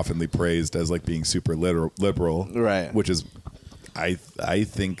that are oftenly praised as like being super liberal. Right. Which is I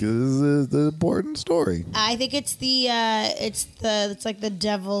think is the important story. I think it's it's like the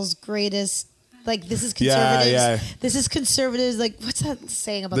devil's greatest. Like this is Yeah, conservatives. yeah. This is conservatives. Like what's that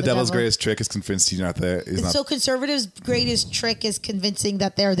saying about The the devil's devil? greatest trick is convinced he's not there. He's not. So conservatives' greatest trick is convincing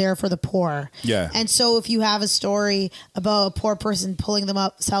that they're there for the poor. Yeah. And so if you have a story about a poor person pulling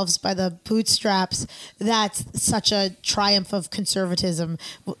themselves by the bootstraps, that's such a triumph of conservatism.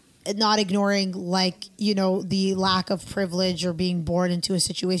 Not ignoring like, you know, the lack of privilege or being born into a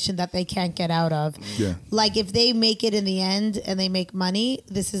situation that they can't get out of. Yeah. Like if they make it in the end and they make money,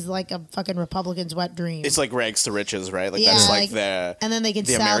 this is like a fucking Republican's wet dream. It's like rags to riches, right? Like Yeah, that's like- like the and then they can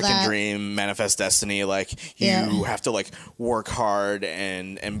the sell American that. dream, manifest destiny. Like you Yeah. have to like work hard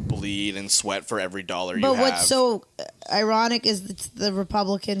and bleed and sweat for every dollar you But have. what's so ironic is that the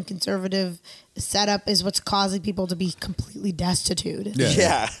Republican conservative setup is what's causing people to be completely destitute. Yeah.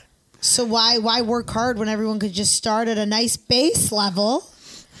 yeah. So why work hard when everyone could just start at a nice base level?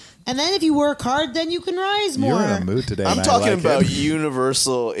 And then if you work hard, then you can rise more. You're in a mood today. I'm and I talking like about it.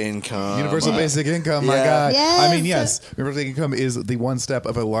 universal income. Universal basic income, my Yeah. God. Yes. I mean, yes, universal basic income is the one step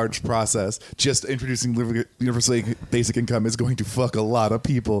of a large process. Just introducing universal basic income is going to fuck a lot of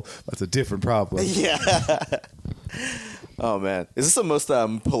people. That's a different problem. Yeah. Oh man, is this the most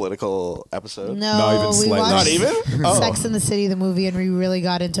political episode? Not even we slightly. watched Not even? Oh. Sex in the City, the movie, and we really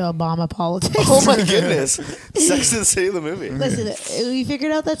got into Obama politics. Oh my goodness, Sex and the City, the movie. Listen, we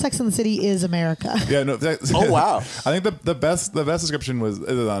figured out that Sex in the City is America. Yeah, no. Oh wow. I think the best description was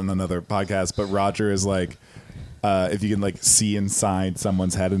on another podcast, but Roger is like, if you can like see inside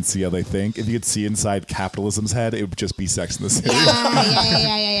someone's head and see how they think, if you could see inside capitalism's head, it would just be Sex in the City.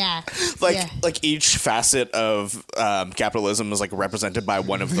 Yeah. Like each facet of capitalism is like represented by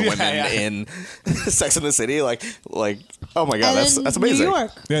one of the women in Sex and the City. Like oh my god, And that's in amazing. New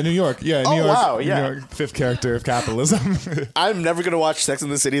York. Yeah, New York. Yeah, Oh, New York. wow, yeah. New York, fifth character of capitalism. I'm never gonna watch Sex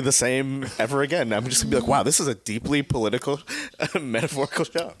and the City the same ever again. I'm just gonna be like, wow, this is a deeply political, metaphorical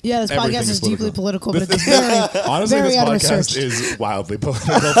show. Yeah, this Everything podcast is is deeply political, but This- it's very, Honestly, very this podcast unresearched. is wildly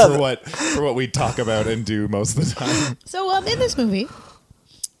political for what we talk about and do most of the time. So, in this movie,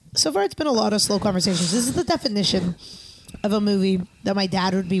 so far it's been a lot of slow conversations. This is the definition of a movie that my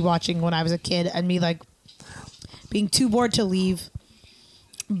dad would be watching when I was a kid, and me like being too bored to leave,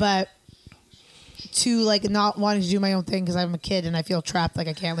 but to like not wanting to do my own thing because I'm a kid and I feel trapped, like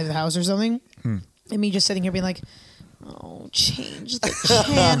I can't leave the house or something. And me just sitting here being like, "Oh, change the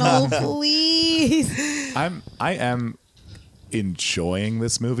channel, please." I am enjoying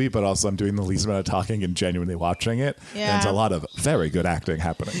this movie, but also I'm doing the least amount of talking and genuinely watching it. Yeah. And it's a lot of very good acting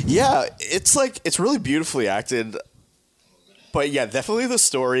happening. Yeah, it's really beautifully acted. But yeah, definitely the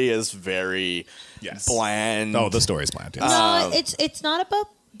story is very bland. Oh, the story's bland. Yes. No, it's not about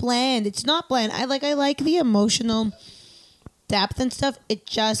bland. It's not bland. I like the emotional depth and stuff. It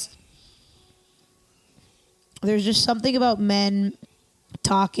just there's just something about men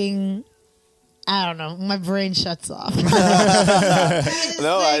talking. I don't know. My brain shuts off. No, I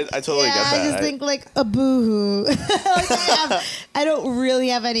totally get that. I just think like a boohoo. I don't really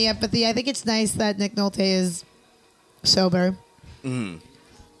have any empathy. I think it's nice that Nick Nolte is sober. I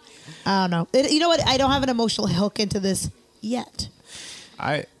don't know. You know what? I don't have an emotional hook into this yet.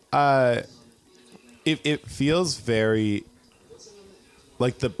 It feels very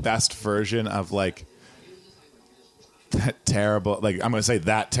like the best version of like that terrible, like I'm gonna say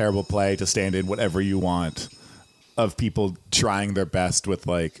that terrible play to stand in whatever you want of people trying their best with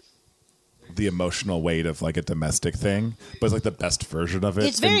like the emotional weight of like a domestic thing, but it's like the best version of it.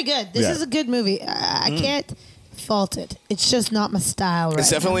 It's very good. This is a good movie. I can't fault it. It's just not my style right It's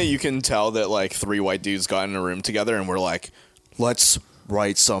now. definitely, you can tell that like three white dudes got in a room together and we're like, let's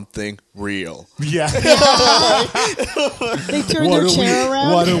write something real. Yeah. They turn their chair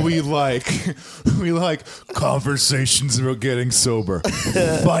around. What do we like? We like conversations about getting sober,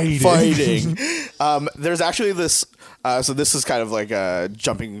 fighting. There's actually this. So this is kind of like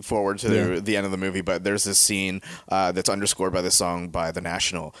jumping forward to the end of the movie, but there's this scene that's underscored by this song by The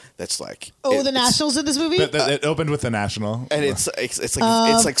National. That's like The Nationals in this movie? It opened with the National, and it's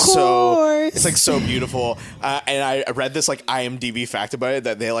like course. so beautiful. And I read this like IMDb fact about it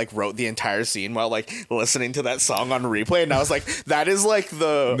that they like wrote the entire scene while like listening to that song on replay, and I was like, that is like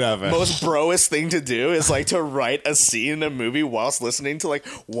the most broest thing to do is like to write a scene in a movie whilst listening to like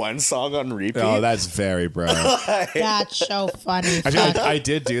one song on repeat. Oh, that's very bro. That's so funny. Actually, I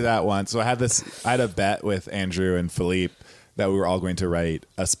did do that once. So I had a bet with Andrew and Philippe that we were all going to write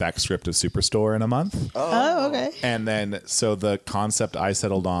a spec script of Superstore in a month. Oh, okay. And then, so the concept I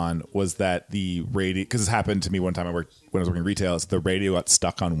settled on was that the radio, because this happened to me one time when I was working retail, is the radio got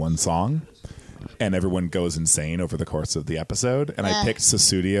stuck on one song and everyone goes insane over the course of the episode. And I picked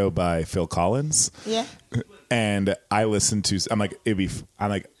Sussudio by Phil Collins. Yeah. And I listened to, I'm like,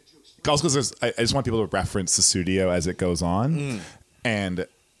 also because I just want people to reference Sussudio as it goes on. And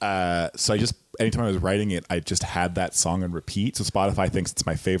so I just, anytime I was writing it, I just had that song on repeat. So Spotify thinks it's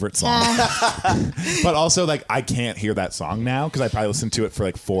my favorite song. But also, like, I can't hear that song now because I probably listened to it for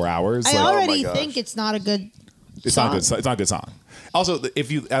like 4 hours. I Like, already gosh. think it's not a good it's song. not good. It's not a good song. Also,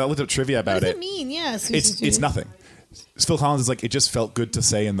 if you I looked up trivia What about does it, it mean? Yeah. it's nothing. Phil Collins is like, it just felt good to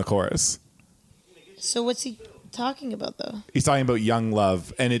say in the chorus. So what's he talking about, though? He's talking about young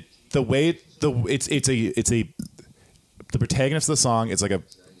love, and the protagonist of the song is like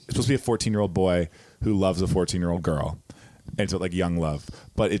it's supposed to be a 14-year-old boy who loves a 14-year-old girl, and it's like young love,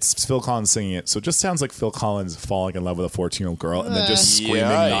 but it's Phil Collins singing it, so it just sounds like Phil Collins falling in love with a 14-year-old girl and then just screaming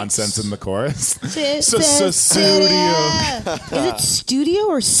Yikes. nonsense in the chorus. Studio. Is it studio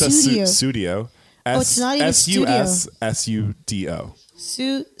or studio? Studio. It's not even studio.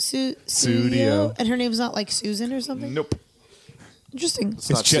 Susudo. Studio. And her name's not like Susan or something? Nope. Interesting. not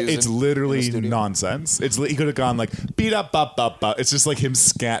Susan It's in literally the studio? nonsense. He could have gone like beat up, up. It's just like him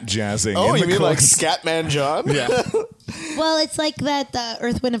scat jazzing. Oh, in you the mean like chorus. Scatman John? Yeah. Well, it's like that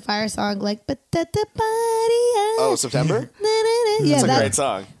Earth, Wind, and Fire song, like, but the body. Oh, September? Yeah, It's a great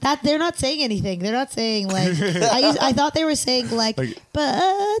song. That they're not saying anything. They're not saying like. I thought they were saying like,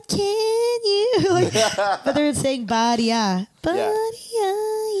 but can you? Like, but they're saying body, body.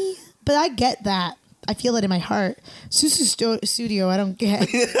 Yeah. But I get that. I feel it in my heart. Susu Studio, I don't get.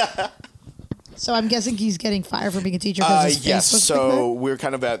 So I'm guessing he's getting fired for being a teacher because his face Yes, looks so like we're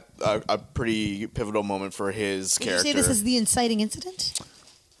kind of at a pretty pivotal moment for his that? Did character. you say this is the inciting incident?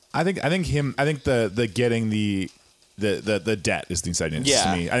 I think the getting the debt is the inciting Yeah.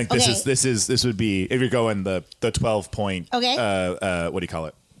 to me. I think Okay. this would be if you're going the 12 point. Okay. What do you call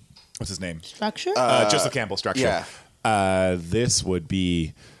it? What's his name? Structure? Joseph Campbell structure. Yeah. This would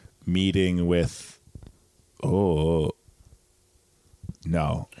be meeting with. Oh.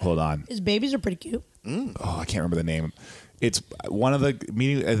 No, hold on. His babies are pretty cute. Oh, I can't remember the name. It's one of the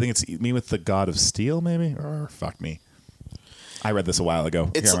meeting. I think it's meeting with the God of Steel, maybe. Or fuck me. I read this a while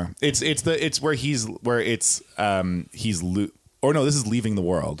ago. It's Where he's or no, this is leaving the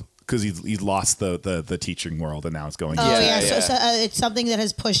world because he's lost the teaching world and now it's going. Oh into- yeah, yeah. So it's something that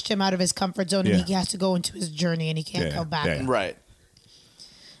has pushed him out of his comfort zone, and Yeah. he has to go into his journey, and he can't Yeah, go back. yeah. Right.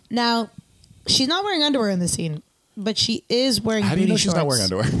 Now, she's not wearing underwear in the scene, but she is wearing. How do you booty know she's not wearing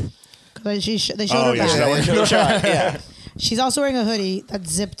shorts. underwear? 'Cause they showed Oh her yeah, back. she's not wearing underwear. Yeah. She's also wearing a hoodie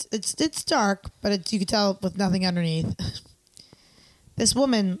that's zipped. It's dark, but you can tell with nothing underneath. This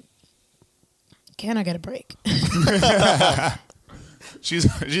woman cannot get a break.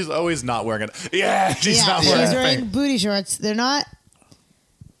 She's always not wearing it. Yeah, she's not wearing. she's a wearing thing. booty shorts. They're not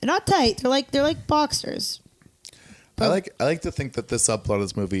tight. They're like boxers. I like to think that the subplot of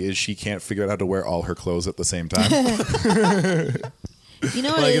this movie is she can't figure out how to wear all her clothes at the same time. You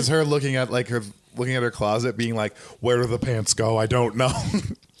know what? Like it it's her looking at her closet, being like, "Where do the pants go? I don't know."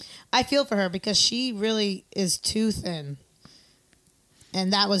 I feel for her because she really is too thin.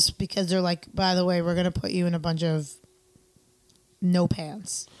 And that was because they're like, by the way, we're going to put you in a bunch of no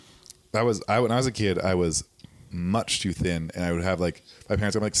pants. When I was a kid, I was much too thin, and I would have like my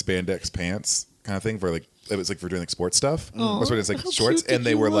parents had like spandex pants kind of thing for like it was like for doing like sports stuff, or sort of like how shorts, cute did and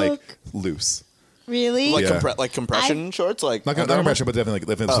they you were like look? loose. Really? Like Yeah. compression shorts? Like Not Under Armour? pressure, but definitely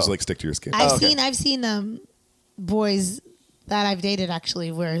like, it's just like stick to your skin. I've okay. seen boys that I've dated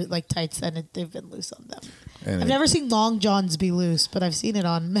actually wear like tights and they've been loose on them. And I've never seen long johns be loose, but I've seen it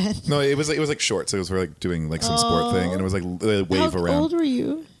on men. No, it was like shorts. It was for like doing like some sport thing, and it was like wave How around old were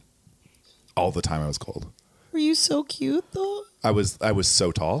you? all the time. I was cold. Were you so cute though? I was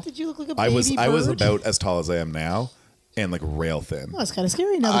so tall. Did you look like a baby I was bird? about as tall as I am now, and like rail thin. Oh, it's kind of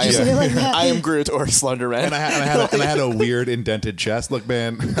scary now that you say it like that. I am Groot or Slender Man. And I had a weird indented chest. Look,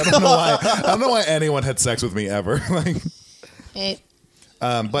 man, I don't know why anyone had sex with me ever. Like, Hey,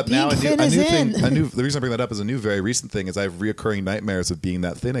 but Being now thin is in. the reason I bring that up is a new, very recent thing is I have reoccurring nightmares of being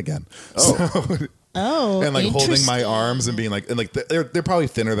that thin again. Oh, and like holding my arms and being like, and like they're probably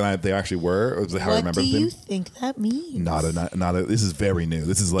thinner than they actually were. Or how I What remember do you them. think that means? Not a. This is very new.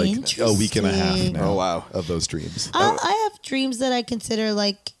 This is like a week and a half Interesting. now. Oh, wow. Of those dreams. I have dreams that I consider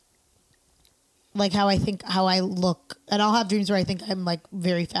like how I look, and I'll have dreams where I think I'm like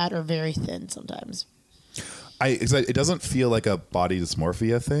very fat or very thin sometimes. It doesn't feel like a body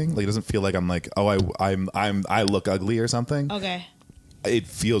dysmorphia thing. Like it doesn't feel like I'm like, oh, I look ugly or something. Okay. It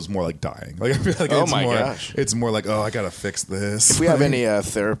feels more like dying. Like I feel like Oh it's my more, gosh. it's more like, oh, I gotta fix this. If we have any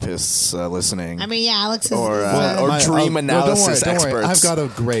therapists listening, I mean, yeah, Alex is. Or, is, dream analysis don't worry. experts. I've got a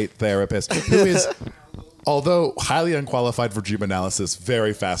great therapist who is, although highly unqualified for dream analysis,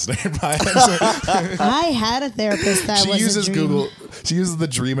 very fascinated by it. I had a therapist that She was uses a dream. Google. She uses the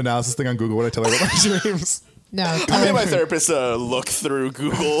dream analysis thing on Google when I tell her about my dreams. No. I made my therapist look through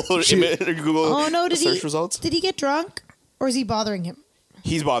Google Google Oh no! Did search he? results. Did he get drunk, or is he bothering him?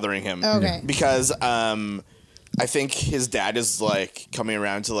 He's bothering him. Okay. Because I think his dad is like coming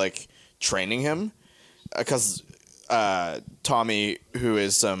around to like training him because Tommy, who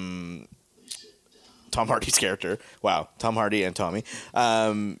is Tom Hardy's character. Wow, Tom Hardy and Tommy.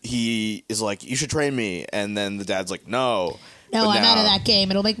 He is like, you should train me, and then the dad's like, no. No, But I'm out of now- that game.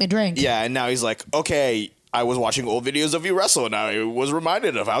 It'll make me drink. Yeah, and now he's like, okay, I was watching old videos of you wrestle, and I was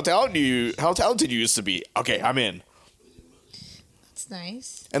reminded of how talented you used to be. Okay, I'm in. It's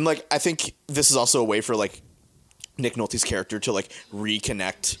nice. And like, I think this is also a way for like Nick Nolte's character to like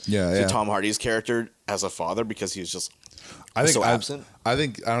reconnect to Tom Hardy's character as a father because he's just so absent. I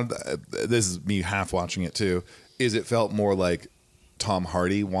think this is me half watching it too. Is it felt more like Tom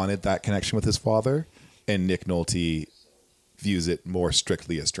Hardy wanted that connection with his father, and Nick Nolte views it more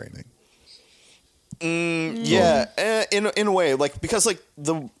strictly as training. Yeah, in a way, like because like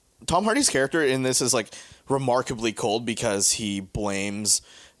Tom Hardy's character in this is like remarkably cold because he blames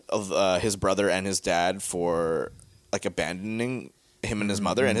his brother and his dad for like abandoning him and his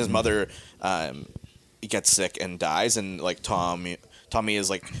mother, and his mother gets sick and dies, and like Tommy is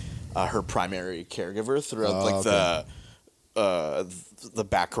like her primary caregiver throughout the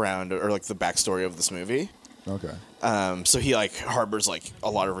background or like the backstory of this movie. Okay. So he like harbors like a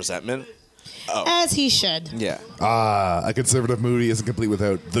lot of resentment. As he should. Yeah. A conservative movie isn't complete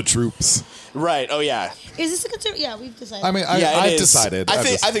without the troops. Right. Oh yeah. Is this a conservative? Yeah, we've decided. I mean, Yeah, I've it is. decided. I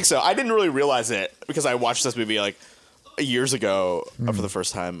think so. I didn't really realize it because I watched this movie like years ago for the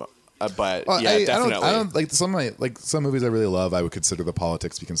first time. But Well, yeah, I definitely. don't like some movies I really love. I would consider the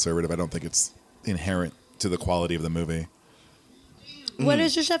politics to be conservative. I don't think it's inherent to the quality of the movie. What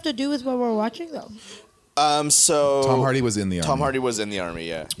does this have to do with what we're watching, though? So Tom Hardy was in the army. Tom Hardy was in the army.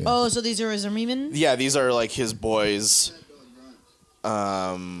 Yeah. Oh, so these are his armymen? Yeah. These are like his boys.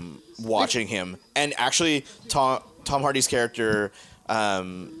 Watching him, and actually, Tom Hardy's character,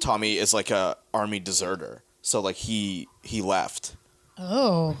 Tommy, is like a army deserter. So like he left.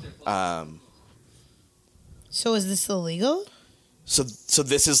 Oh. So is this illegal? So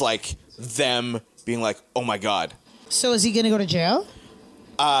this is like them being like, oh my god. So is he going to go to jail?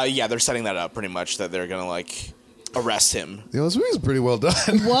 Yeah, they're setting that up pretty much that they're gonna like arrest him. Yeah, this movie's pretty well done.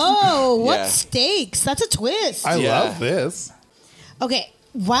 Whoa, what Yeah. stakes? That's a twist. I Yeah. love this. Okay.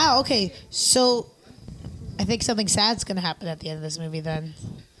 Wow. Okay. So I think something sad's going to happen at the end of this movie then.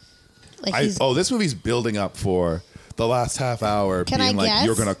 Like This movie's building up for the last half hour Can being I like, guess?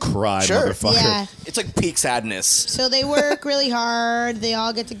 you're gonna cry, Sure. motherfucker. Yeah. It's like peak sadness. So they work really hard. They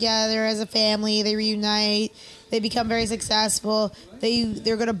all get together as a family. They reunite. They become very successful.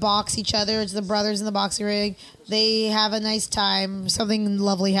 They're going to box each other. It's the brothers in the boxing ring. They have a nice time. Something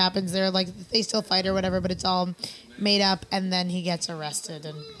lovely happens there. Like they still fight or whatever, but it's all made up. And then he gets arrested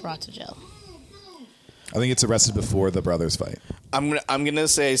and brought to jail. I think it's arrested before the brothers fight. I'm gonna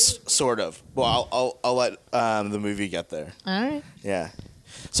say sort of. Well, I'll let the movie get there. All right. Yeah.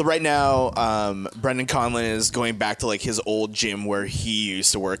 So right now, Brendan Conlon is going back to like his old gym where he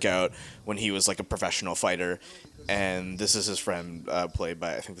used to work out when he was like a professional fighter, and this is his friend played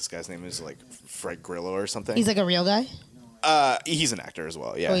by, I think this guy's name is like Fred Grillo or something. He's like a real guy? He's an actor as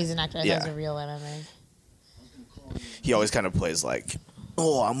well. Yeah. Oh, he's an actor. I thought Yeah. he was a real MMA. He always kind of plays like,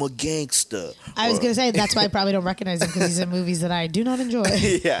 oh, I'm a gangster. I was going to say, that's why I probably don't recognize him because he's in movies that I do not enjoy.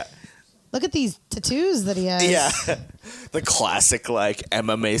 Yeah. Look at these tattoos that he has. Yeah. The classic like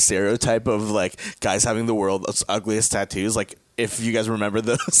MMA stereotype of like guys having the world's ugliest tattoos. Like if you guys remember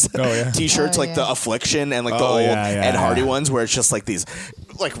those t-shirts, Oh, like yeah. the Affliction and like the old Ed Hardy ones where it's just like these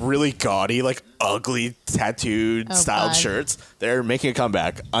like really gaudy, like ugly tattooed styled God. shirts. They're making a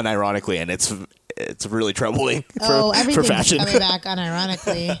comeback unironically, and it's really troubling for Everything's fashion. coming back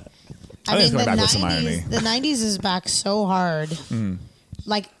unironically. I think it's coming back with some irony. The 90s is back so hard.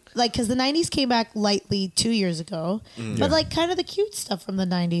 Like, because the 90s came back lightly 2 years ago, but like kind of the cute stuff from the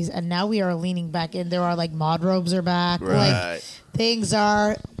 90s, and now we are leaning back in. There are like mod robes are back. Right. Like things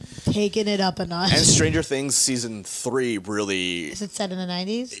are taking it up a notch. And Stranger Things season 3 really, Is it set in the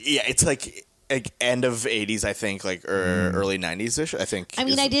 90s? yeah, it's like end of 80s, I think, like or early 90s ish. I think. I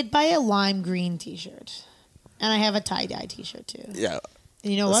mean, is- I did buy a lime green T-shirt, and I have a tie-dye T-shirt too. Yeah,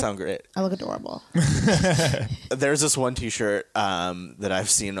 And you know that what? sound great. I look adorable. There's this one T-shirt that I've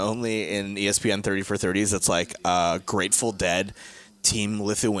seen only in ESPN 30 for 30s. It's like Grateful Dead Team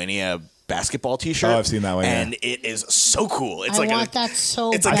Lithuania basketball T-shirt. Oh, I've seen that one, yeah. and it is so cool. It's I like want that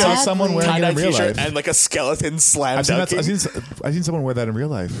so it's badly. like I saw someone wearing it tie-dye in real T-shirt life. and like a skeleton slam I've seen, dunking. I've seen someone wear that in real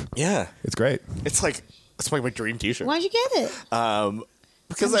life. Yeah, It's great. it's like my dream T-shirt. Why'd you get it?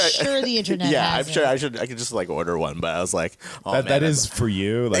 Because I'm sure the internet Yeah, has I'm sure it. I could just like order one, but I was like, oh man, That is for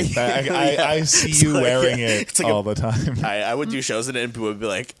you. Like that, Yeah. I see It's you like- wearing yeah, it it's like all the time. I would do shows in it and people would be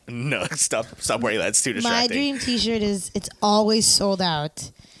like, no, stop wearing that. It's too My distracting. dream T-shirt it's always sold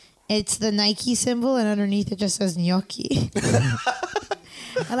out. It's the Nike symbol, and underneath it just says gnocchi.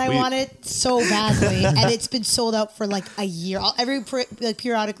 And I want it so badly, and it's been sold out for like a year.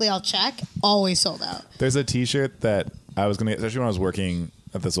 Periodically, I'll check. Always sold out. There's a T-shirt that I was gonna, especially when I was working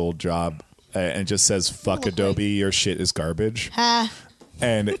at this old job, and it just says "Fuck Adobe, your shit is garbage." Ha!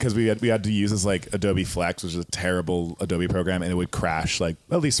 And because we had to use this like Adobe Flex, which is a terrible Adobe program, and it would crash like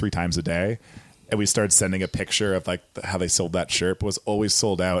at least 3 times a day. And we started sending a picture of like how they sold that shirt, but it was always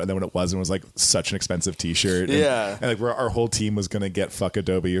sold out. And then when it wasn't, it was like such an expensive T-shirt. And, Yeah. and like our whole team was gonna get "Fuck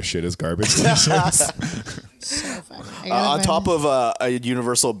Adobe, your shit is garbage" T-shirts. So funny. I gotta On find- top of a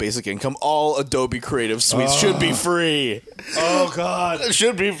universal basic income, all Adobe Creative Suites should be free. Oh God! It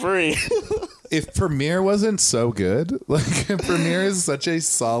should be free. if Premiere wasn't so good, like Premiere is such a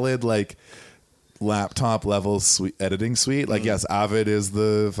solid like laptop level editing suite. Like yes, Avid is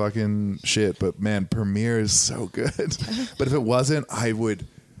the fucking shit, but man, Premiere is so good. But if it wasn't, I would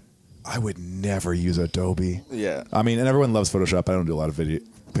never use Adobe. Yeah. I mean, and everyone loves Photoshop. I don't do a lot of video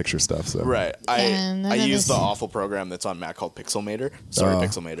picture stuff, so Right. And I none of use this- the awful program that's on Mac called Pixelmator. Sorry,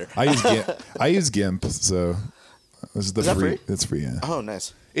 Pixelmator. I use GIMP, so this is the Is that free. free? It's free, yeah. Oh,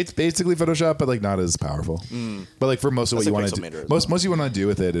 nice. It's basically Photoshop, but like not as powerful. But like for most of what That's you like want to Pixelmator do, as most you want to do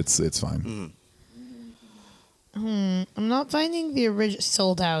with it, it's fine. I'm not finding the original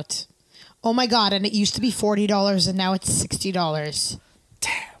sold out. Oh my god! And it used to be $40, and now it's $60.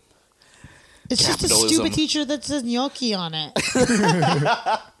 Damn. It's just a Capitalism. stupid T-shirt that says gnocchi on it.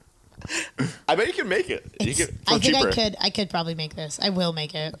 I bet you can make it. You can, for I think cheaper. I could probably make this. I will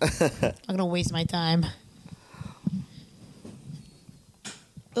make it. I'm gonna waste my time.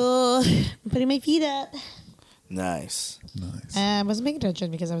 Oh, I'm putting my feet up. Nice. Nice. I wasn't paying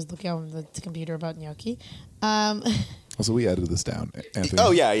attention because I was looking on the computer about gnocchi. Also, we edited this down, Anthony.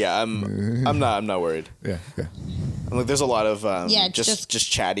 Oh yeah. I'm not worried. yeah. I'm like, there's a lot of Yeah, just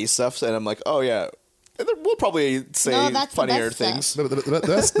chatty stuff, and I'm like, oh yeah, and then we'll probably say No, that's the funnier best things. stuff.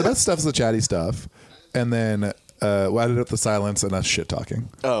 The best stuff is the chatty stuff, and then we'll edit up the silence and us shit talking.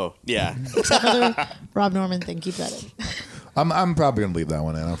 Oh yeah. Except for the Rob Norman thing. Keep that in. I'm probably gonna leave that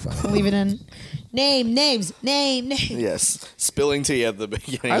one in. I'm fine. Leave it in. Names. Yes. Spilling tea at the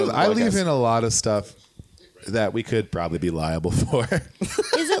beginning. of the I leave podcast. in a lot of stuff that we could probably be liable for.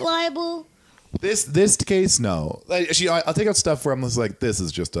 Is it liable? This case, no. Like, actually, I'll take out stuff where I'm just like, this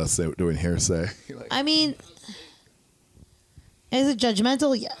is just us doing hearsay. Like, I mean, is it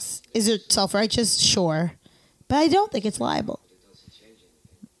judgmental? Yes. Is it self-righteous? Sure. But I don't think it's liable.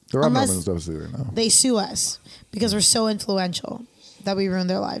 there are Unless- moments of stuff either. No. They sue us because we're so influential that we ruin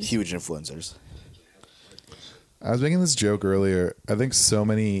their lives. Huge influencers. I was making this joke earlier. I think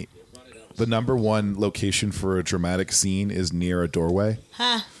the number one location for a dramatic scene is near a doorway.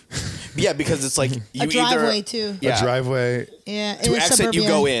 Ha. Yeah, because it's like you A driveway, either too. Yeah. A driveway. Yeah. To in exit, you suburbia.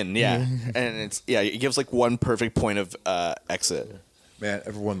 go in. Yeah, and it gives like one perfect point of exit. Man,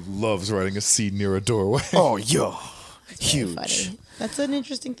 everyone loves writing a scene near a doorway. Oh yeah, Very huge. funny. That's an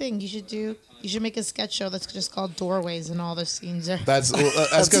interesting thing you should do. You should make a sketch show that's just called Doorways, and all the scenes are. That's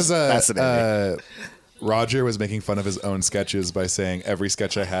because fascinating. Roger was making fun of his own sketches by saying every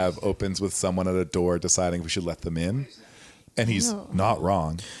sketch I have opens with someone at a door deciding if we should let them in, and he's not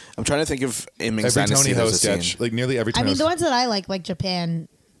wrong. I'm trying to think of Iming Every Dynasty Tony Ho there's a sketch, scene. like nearly every I Tony mean, Ho the ones that I like Japan.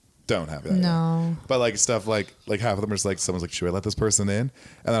 don't have that. No. But like stuff like half of them are just like someone's like, should I let this person in? And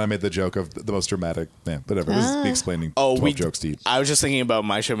then I made the joke of the most dramatic. Man, whatever. It was me explaining 12 jokes to each. I was just thinking about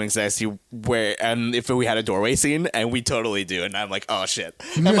my show Iming Dynasty where, and if we had a doorway scene, and we totally do, and I'm like, oh shit,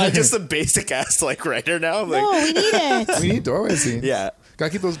 am I just a basic ass like writer now? I'm like, No, we need it. We need doorway scenes. yeah,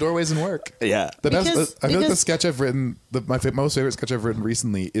 Gotta keep those doorways in work. yeah. The best. Because- I feel like the because- sketch I've written, most favorite sketch I've written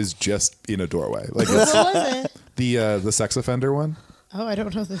recently is just in a doorway. Like What it's was it? the sex offender one. Oh, I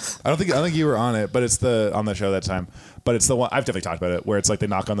don't know this. I don't think you were on it, but it's on the show that time. But it's the one I've definitely talked about it, where it's like they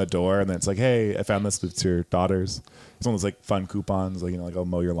knock on the door and then it's like, hey, I found this. It's your daughter's. It's one of those like fun coupons, like like I'll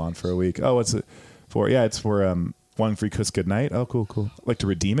mow your lawn for a week. Oh, what's it for? Yeah, it's for one free kiss goodnight. Oh, cool. Like to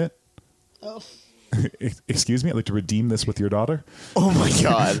redeem it. Oh, Excuse me, I'd like to redeem this with your daughter. Oh my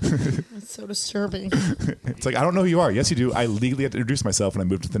god. that's so disturbing. It's like I don't know who you are. Yes, you do. I legally had to introduce myself when I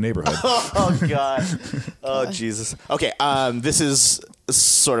moved to the neighborhood. Oh god. Oh Jesus. Okay. This is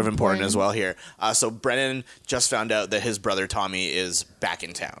sort of important as well here. So Brennan just found out that his brother Tommy is back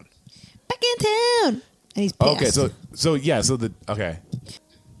in town. Back in town, and he's pissed. Okay, okay.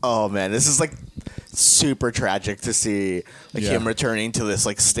 Oh man, this is like super tragic to see him returning to this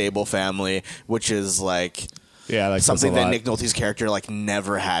like stable family, which is like something that Nick Nolte's character like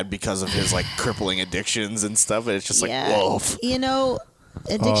never had because of his like crippling addictions and stuff. And it's just like whoa. You know,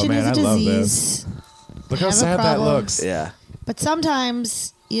 addiction man, is a I love disease. Look how have a sad that problem. looks. Yeah. But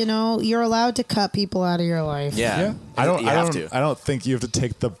sometimes, you're allowed to cut people out of your life. Yeah. I don't. You I have don't. to. I don't think you have to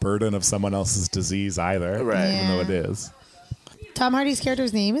take the burden of someone else's disease either. Right. Even though Yeah. it is. Tom Hardy's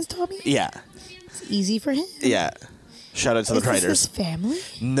character's name is Tommy. Yeah. It's easy for him. Yeah. Shout out to Is the this writers. his family?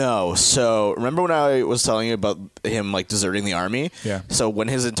 No. So remember when I was telling you about him like deserting the army? Yeah. So when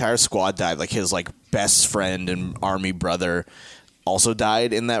his entire squad died, like his like best friend and army brother also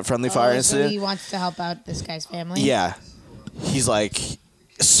died in that friendly fire So incident. he wants to help out this guy's family. Yeah. He's like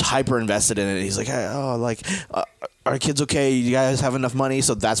hyper invested in it. He's like, hey, are kids okay? You guys have enough money?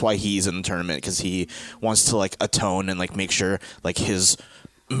 So that's why he's in the tournament, because he wants to like atone and like make sure like his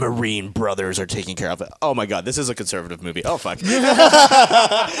Marine brothers are taking care of it. Oh my God, this is a conservative movie. Oh fuck. This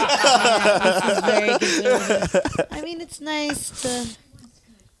is very conservative. I mean, it's nice to.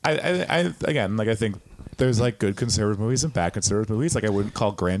 I again, like I think there's like good conservative movies and bad conservative movies. Like I wouldn't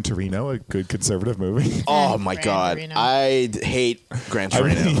call Gran Torino a good conservative movie. Oh my Gran God, Torino. I hate Gran I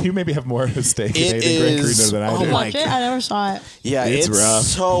Torino. mean, you maybe have more of a stake in It hating Gran Torino is- than I oh do. my Watch it. I never saw it. Yeah, It's it's rough.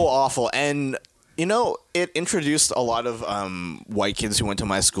 so awful. And, you know, it introduced a lot of white kids who went to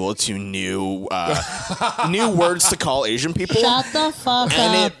my school to new new words to call Asian people. Shut the fuck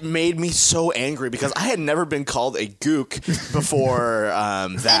And up. it made me so angry because I had never been called a gook before that.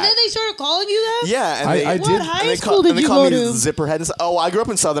 And then they started calling you that? Yeah, and I they, did- What and high they school call, did and they you call go me to? Zipperhead. And oh, I grew up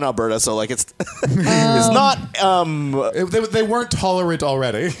in Southern Alberta, so like it's it's not. They weren't tolerant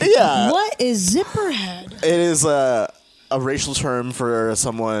already. Yeah, What is Zipperhead? it is a racial term for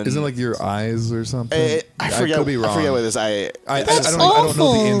someone. Isn't it like your eyes or something? I forget. could be wrong. I forget what it is. I That's don't know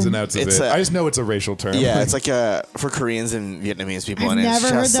awful. the ins and outs of It's it. a- I I just know it's a racial term. Yeah, it's like for Koreans and Vietnamese people, I've and it's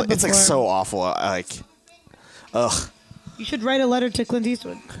never heard just that it's like before. so awful. Like, ugh. You should write a letter to Clint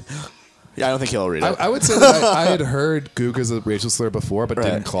Eastwood. Yeah, I don't think he'll read it. I would say that I had heard gook as a racial slur before, but Right.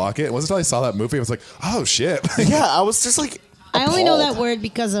 didn't clock it. It wasn't until I saw that movie I was like, oh shit. Yeah, I was just like. I only know that appalled. word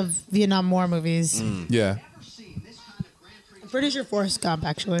because of Vietnam War movies. Yeah. I'm pretty sure Forrest Gump,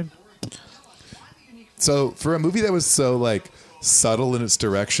 actually. So for a movie that was so like subtle in its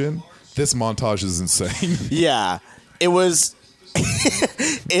direction, this montage is insane. Yeah, it was.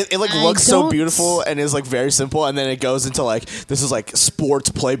 it like I looks so don't- beautiful and is like very simple, and then it goes into like this is like sports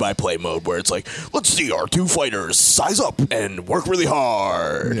play-by-play mode where it's like, let's see our two fighters size up and work really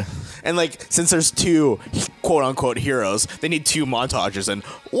hard. Yeah. And like since there's two quote unquote heroes, they need two montages, and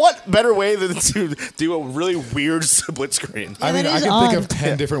what better way than to do a really weird split screen? I mean, that I is can think odd. of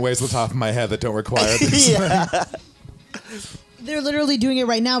 10 different ways off the top of my head that don't require this. Yeah. They're literally doing it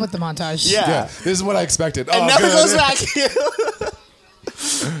right now with the montage. Yeah. Yeah, this is what I expected. And Oh, now it good. goes back.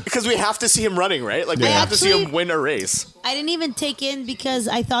 Because we have to see him running, right? Like we Yeah. have to see Actually- him win a race. I didn't even take in because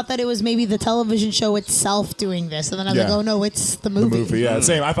I thought that it was maybe the television show itself doing this. And then I was Yeah. like, oh no, it's the The movie. movie, yeah,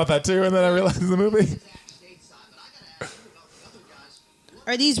 same. I thought that too, and then I realized the movie.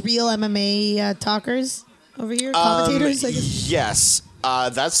 Are these real MMA talkers over here? Commentators? I guess. Yes,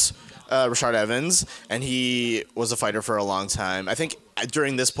 that's Rashard Evans, and he was a fighter for a long time. I think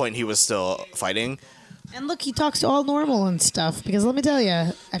during this point he was still fighting. And look, he talks all normal and stuff. Because let me tell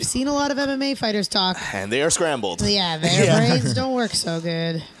you, I've seen a lot of MMA fighters talk. And they are scrambled. Yeah, their brains don't work so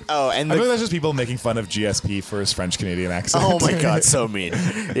good. Oh, and I feel like that's just people making fun of GSP for his French Canadian accent. oh my god, so mean.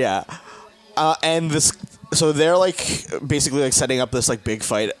 Yeah, and this. So they're like basically like setting up this like big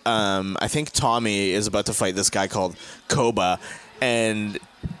fight. I think Tommy is about to fight this guy called Koba, and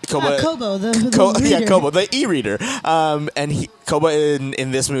Koba. Kobo, the Yeah, reader. Koba, the e-reader. And Koba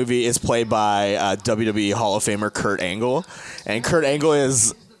in this movie is played by WWE Hall of Famer Kurt Angle. And Kurt Angle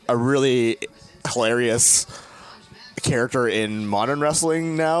is a really hilarious character in modern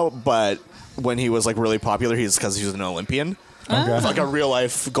wrestling now, but when he was like really popular, he's because he was an Olympian. Like a real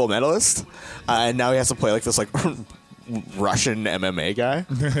life gold medalist. And now he has to play like this like Russian MMA guy.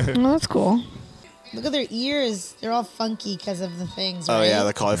 Oh, that's cool. Look at their ears. They're all funky because of the things, right? Oh yeah,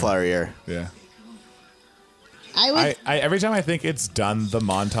 the cauliflower ear. Yeah. I would. I every time I think it's done the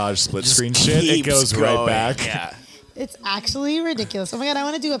montage split Just screen shit, it keeps goes right going. back. Yeah. It's actually ridiculous. Oh my god, I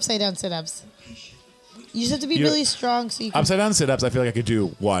want to do upside down sit-ups. You just have to be You- really strong so you can. Upside down sit-ups, I feel like I could do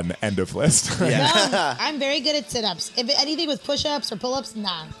one, end of list. No, I'm very good at sit-ups. If anything with push-ups or pull-ups,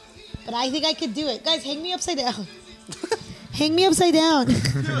 nah. But I think I could do it. Guys, hang me upside down. Hang me upside down.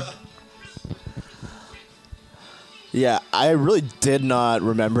 Yeah, I really did not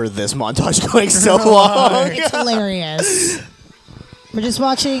remember this montage going so long. It's hilarious. We're just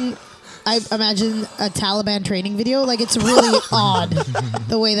watching, I imagine, a Taliban training video. Like, it's really odd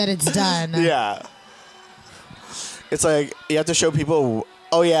the way that it's done. Yeah. It's like you have to show people.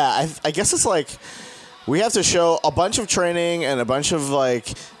 Oh yeah, I guess it's like we have to show a bunch of training and a bunch of like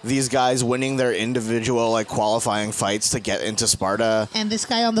these guys winning their individual like qualifying fights to get into Sparta. And this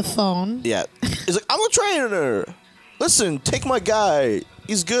guy on the phone. Yeah, he's like, I'm a trainer. Listen, take my guy.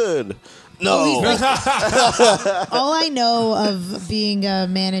 He's good. No. All I know of being a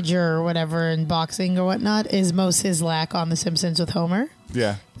manager or whatever in boxing or whatnot is Mo Sizlak on The Simpsons with Homer.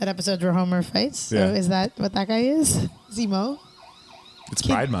 Yeah. That episode where Homer fights. So Yeah. is that what that guy is? Is he Mo? It's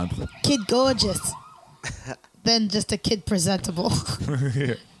Pride Month. Kid gorgeous. Then just a kid presentable.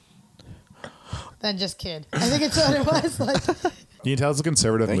 Then just kid. I think it's what it was. Like, You can tell it's a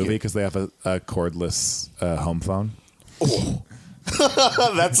conservative Thank movie you. because they have a cordless home phone.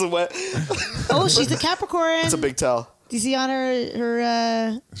 That's what. oh, she's a Capricorn. It's a big tell. Do you see on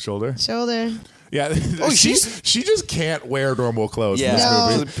her Shoulder. shoulder? Yeah. she just can't wear normal clothes. Yeah. In this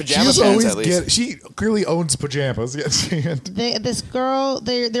No. movie. Pajama She just pants, always at least. she clearly owns pajamas. Yeah, she can't. This girl,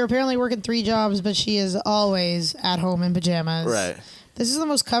 they're apparently working 3 jobs, but she is always at home in pajamas. Right. This is the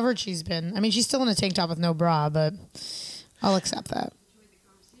most covered she's been. I mean, she's still in a tank top with no bra, but I'll accept that.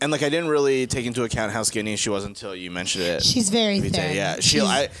 And like I didn't really take into account how skinny she was until you mentioned it. She's very Vijay, thin. yeah.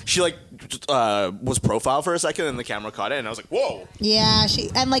 She was profiled for a second, and the camera caught it, and I was like, "Whoa!" Yeah,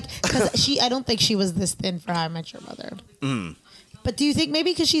 because I don't think she was this thin for How I Met Your Mother. But do you think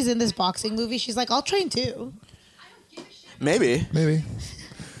maybe because she's in this boxing movie, she's like, I'll train too? Maybe.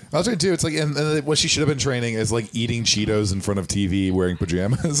 I'll try too. It's like, and what she should have been training is like eating Cheetos in front of TV, wearing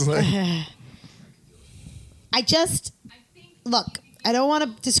pajamas. Like, Look, I don't want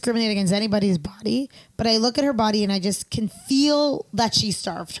to discriminate against anybody's body, but I look at her body and I just can feel that she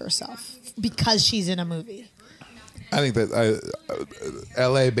starved herself because she's in a movie. I think that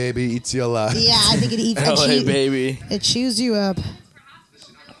L.A. baby eats you alive. Yeah, I think it eats. LA baby. It chews you up.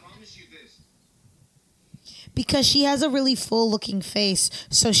 Because she has a really full-looking face,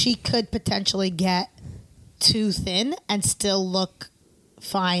 so she could potentially get too thin and still look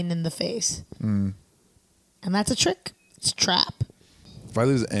fine in the face. And that's a trick. It's a trap. If I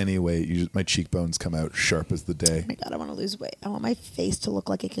lose any weight, my cheekbones come out sharp as the day. Oh my God, I want to lose weight. I want my face to look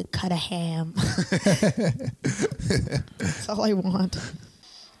like it could cut a ham. That's all I want.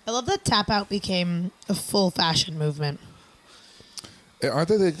 I love that Tap Out became a full fashion movement. Aren't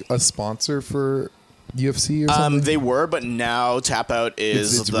they a sponsor for UFC or something? They were, but now Tap Out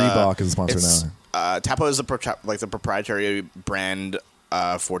is It's Reebok is a sponsor now. Tap Out is the proprietary brand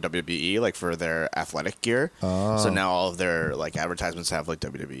for WWE, like for their athletic gear. So now all of their like advertisements have like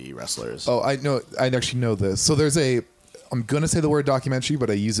WWE wrestlers. Oh, I know. I actually know this. So there's I'm going to say the word documentary, but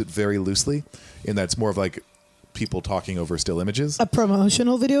I use it very loosely in that it's more of like people talking over still images. A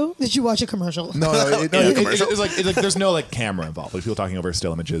promotional video? Did you watch a commercial? No, it's like there's no like camera involved. Like people talking over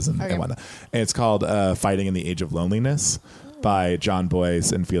still images and whatnot. And it's called "Fighting in the Age of Loneliness" by John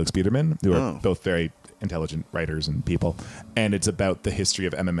Boyce and Felix Biederman, who are both very intelligent writers and people. And it's about the history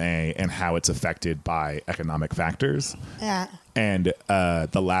of MMA and how it's affected by economic factors. Yeah. And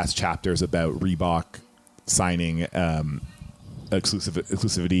the last chapter is about Reebok signing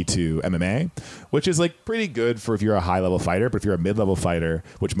exclusivity to MMA, which is like pretty good for if you're a high level fighter. But if you're a mid level fighter,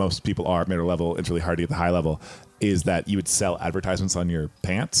 which most people are middle level, it's really hard to get the high level, is that you would sell advertisements on your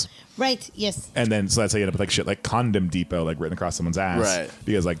pants. Right, yes. And then so that's how you end up with like shit like Condom Depot like written across someone's ass. Right.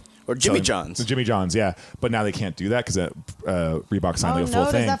 Because like Or Jimmy John's. Jimmy John's, yeah. But now they can't do that because Reebok signed like a full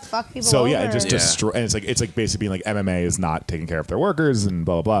does thing. that fuck people so yeah, over? it just destroy. And it's like basically being like MMA is not taking care of their workers and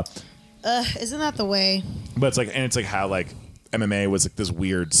blah blah blah. Isn't that the way? But it's like how like MMA was like this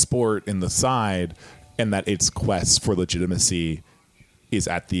weird sport in the side, and that its quest for legitimacy is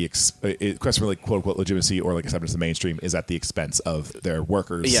at the quest for like quote unquote legitimacy or like acceptance of the mainstream is at the expense of their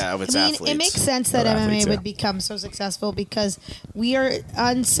workers. Yeah, of its athletes. It makes sense that Or MMA athletes, would yeah. become so successful because we are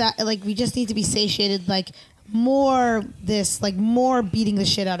like we just need to be satiated, like more beating the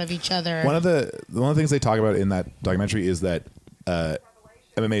shit out of each other. One of the things they talk about in that documentary is that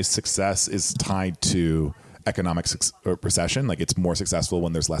MMA's success is tied to economic recession. Like it's more successful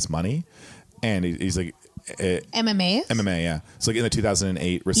when there's less money, and he's like. MMA? MMA, yeah. So like in the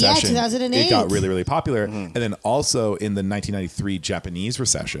 2008 recession, 2008. it got really, really popular. And then also in the 1993 Japanese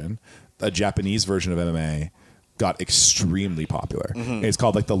recession, a Japanese version of MMA got extremely popular. And it's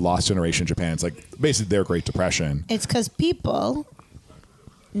called like the Lost Generation Japan. It's like basically their Great Depression. It's because people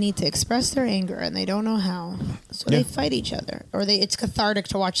need to express their anger and they don't know how, so Yeah. they fight each other, or it's cathartic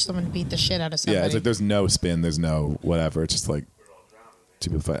to watch someone beat the shit out of somebody. Yeah, it's like there's no spin, there's no whatever. It's just like two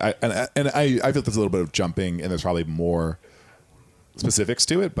people fight. I feel there's a little bit of jumping, and there's probably more specifics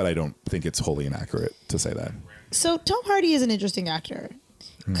to it, but I don't think it's wholly inaccurate to say that. So Tom Hardy is an interesting actor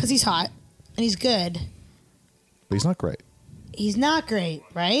because he's hot and he's good. But he's not great. He's not great,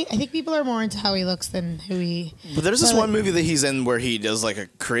 right? I think people are more into how he looks than who he. But there's this But, one movie that he's in where he does like a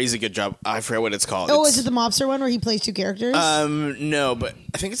crazy good job. I forget what it's called. Oh, It's- is it the mobster one where he plays two characters? No, but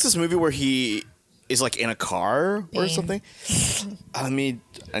I think it's this movie where he is like in a car or Bane. something. I need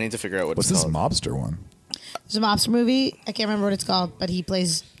to figure out what What's it's this called. mobster one? There's a mobster movie. I can't remember what it's called, but he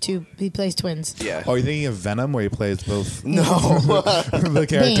plays twins. Yeah. Oh, you're thinking of Venom, where he plays both No. the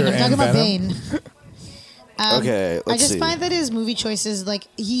character Bane. I'm and talking about Venom? Bane. Okay, I let's just see. find that his movie choices, like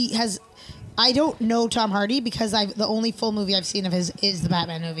he has. I don't know Tom Hardy because the only full movie I've seen of his is the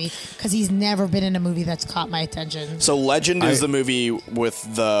Batman movie because he's never been in a movie that's caught my attention. So Legend is the movie with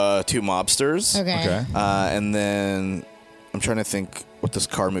the two mobsters. Okay. And then I'm trying to think what this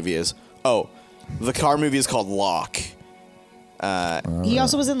car movie is. Oh, the car movie is called Lock. He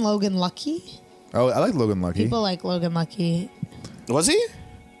also was in Logan Lucky. Oh, I like Logan Lucky. People like Logan Lucky. Was he?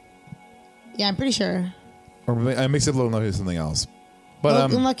 Yeah, I'm pretty sure. Or I mixed up Logan Lucky with something else. But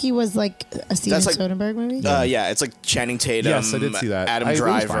Logan Lucky was like a Steven That's like- Soderbergh movie. Yeah, it's like Channing Tatum. yes, I did see that. Adam it was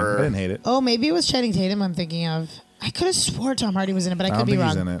fine. Driver. I didn't hate it. Oh, maybe it was Channing Tatum I'm thinking of. I could have swore Tom Hardy was in it, but I I could don't be think wrong.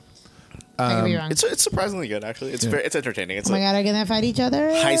 he's in it. I could be wrong. It's surprisingly good, actually. It's entertaining. It's Oh my a god, are gonna fight each other?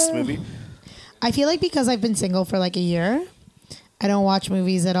 heist movie. I feel like because I've been single for like a year, I don't watch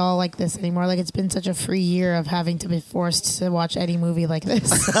movies at all like this anymore. Like it's been such a free year of having to be forced to watch any movie like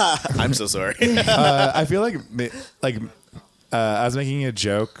this. I'm so sorry. I feel like I was making a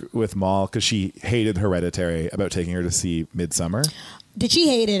joke with Maul because she hated Hereditary about taking her to see Midsummer. Did she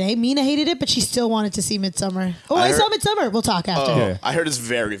hate it? Hey, Mina hated it, but she still wanted to see Midsummer. Oh, I saw Midsummer. We'll talk after. Yeah. I heard it's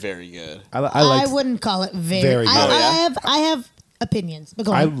very, very good. I I liked, wouldn't call it very. Very good. I have opinions. But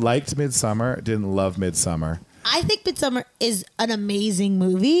go I on. liked Midsummer. Didn't love Midsummer. I think Midsummer is an amazing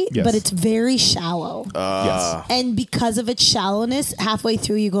movie, Yes. but it's very shallow. Yes. And because of its shallowness, halfway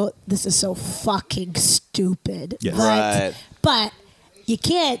through you go, "This is so fucking stupid." Yes. Right. But you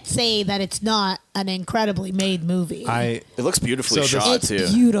can't say that it's not an incredibly made movie. It looks beautifully So this- shot it's too.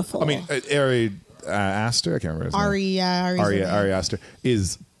 beautiful. I mean, Ari Aster. I can't remember his name. Ari Ari Aster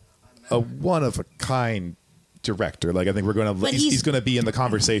is a one of a kind director. Like I think we're going to. But He's going to be in the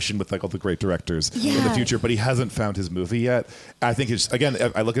conversation with like all the great directors in the Yeah. future. But he hasn't found his movie yet. I think it's again.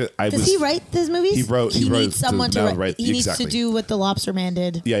 I look at. Does he write these movies? He wrote. He wrote needs someone to now write. write- He needs exactly. to do what the Lobster Man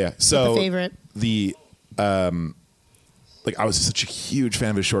did. Yeah. So The Favorite. The like I was such a huge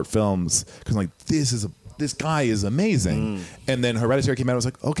fan of his short films because like this guy is amazing. And then Hereditary came out. I was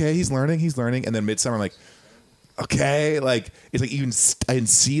like, okay, he's learning, and then Midsummer, I'm like, okay, like it's like even I didn't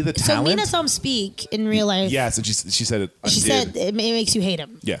see the So talent. Mina saw him speak in real life. Yes, and she said it. She said it makes you hate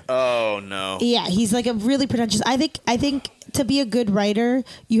him. yeah. Oh no. Yeah, he's like a really pretentious. I think to be a good writer,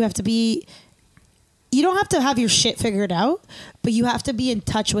 you have to be. You don't have to have your shit figured out, but you have to be in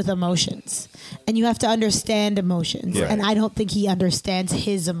touch with emotions, and you have to understand emotions. Yeah. And I don't think he understands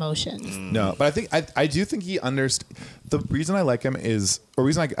his emotions. No, but I think I do think he understands. The reason I like him is, or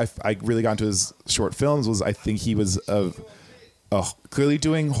reason I really got into his short films was I think he was clearly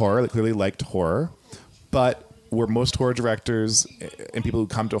doing horror, clearly liked horror, but where most horror directors and people who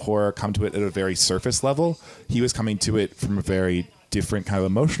come to horror come to it at a very surface level, he was coming to it from a very different kind of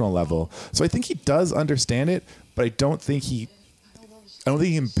emotional level. So I think he does understand it, but I don't think he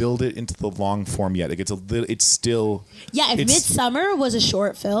can build it into the long form yet. Like it's still. Yeah, if it's- Midsummer was a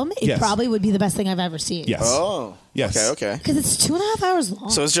short film, it Yes. probably would be the best thing I've ever seen. Yes. Oh. Yes. Okay. Because it's 2.5 hours long.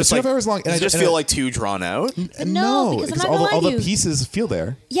 So it's just It's like 2.5 hours long, and Does I- it just and feel I- like too drawn out? No, because I'm not all, gonna all lie the to you. pieces feel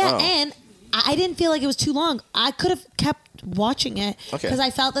there. Yeah, Oh. and I didn't feel like it was too long. I could have kept watching it Okay. because I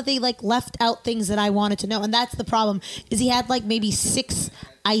felt that they like left out things that I wanted to know, and that's the problem. Is he had like maybe 6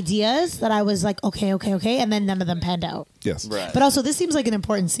 ideas that I was like, okay, and then none of them panned out. Yes. Right. But also, this seems like an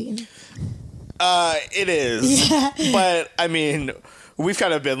important scene. It is. Yeah. But I mean, we've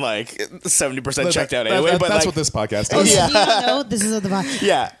kind of been like 70% checked out anyway. But that's like, what this podcast Oh, is. yeah. You don't know? This is what the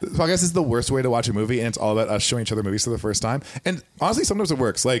yeah. This podcast is the worst way to watch a movie, and it's all about us showing each other movies for the first time. And honestly, sometimes it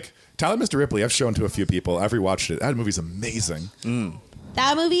works. Like Tyler, Mr. Ripley, I've shown to a few people. I've rewatched it. That movie's amazing.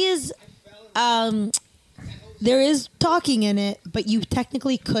 That movie is. There is talking in it, but you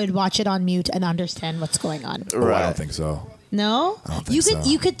technically could watch it on mute and understand what's going on. Oh, I don't think so. No, don't think you could so.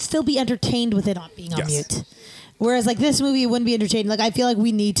 you could still be entertained with it on being on Yes. mute. Whereas like this movie, you wouldn't be entertained. Like I feel like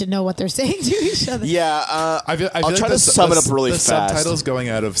we need to know what they're saying to each other. Yeah. I feel I'll like try to sum it up really the fast. subtitles going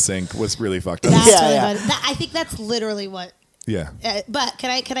out of sync was really fucked up. That's Yeah, really yeah. bad. I think that's literally what. Yeah. But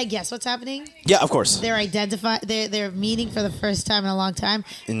can I guess what's happening? Yeah, of course. They're meeting for the first time in a long time,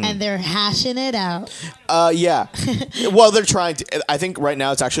 and they're hashing it out. Yeah. Well, they're trying to. I think right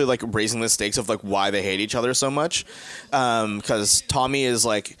now it's actually like raising the stakes of like why they hate each other so much. Because Tommy is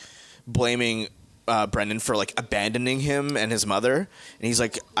like blaming Brendan for like abandoning him and his mother, and he's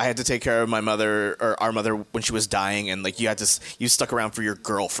like, I had to take care of my mother or our mother when she was dying, and like you stuck around for your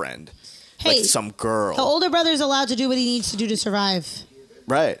girlfriend, Hey, like some girl, The older brother's allowed to do what he needs to do to survive.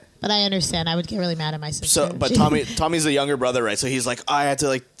 right? But I understand. I would get really mad at my sister. So, but Tommy's the younger brother, right? So he's like, I had to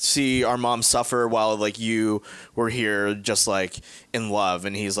like see our mom suffer while like you were here, just like in love.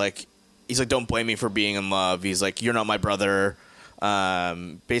 And he's like, don't blame me for being in love. He's like, you're not my brother.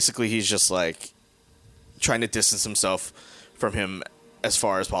 Basically, he's just like trying to distance himself from him as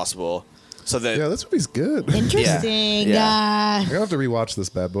far as possible. So that Yeah, this movie's good. Interesting. Yeah. I'm gonna have to rewatch this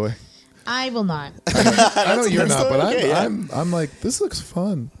bad boy. I will not. I know you're not, but okay, yeah. I'm like, this looks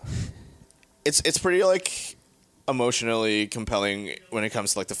fun. it's pretty like emotionally compelling when it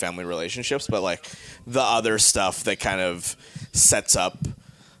comes to like the family relationships, but like the other stuff that kind of sets up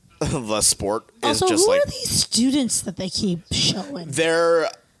the sport is Also, just who like are these students that they keep showing? they're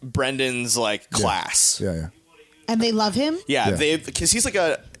Brendan's like class. Yeah. And they love him? Yeah, Yeah. they because he's like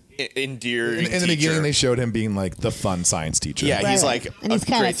a endearing In the teacher. beginning, they showed him being like the fun science teacher. Yeah, he's Right. like and he's a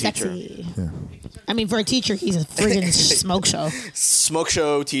kind great of sexy. teacher. I mean, for a teacher, he's a friggin' smoke show. Smoke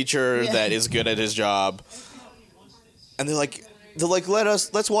show teacher Yeah. that is good at his job. And they're like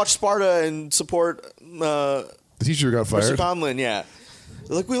let's watch Sparta and support The teacher got Mr. fired. Conlon. Yeah,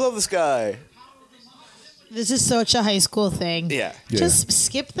 they're like we love this guy. This is such a high school thing. Yeah, Just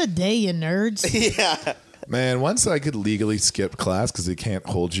skip the day, you nerds. yeah. Man, once I could legally skip class because they can't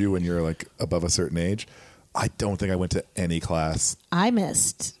hold you when you're like above a certain age, I don't think I went to any class.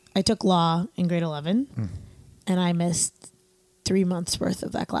 I took law in grade 11, and I missed 3 months worth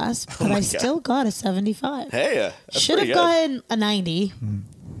of that class, but I still got a 75. Hey, that's Should have pretty good. gotten a 90,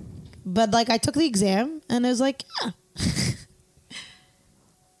 but like I took the exam, and I was like, yeah.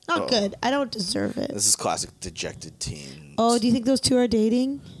 Not good. I don't deserve it. This is classic dejected teen. Oh, do you think those two are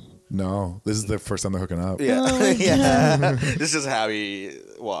dating? No, this is the first time they're hooking up. Yeah, Oh my yeah. This is how he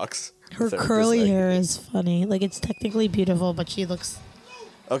walks. Her Therapist, curly like- hair is funny. Like, it's technically beautiful, but she looks...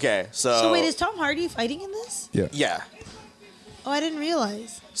 Okay, So wait, is Tom Hardy fighting in this? Yeah. yeah. Oh, I didn't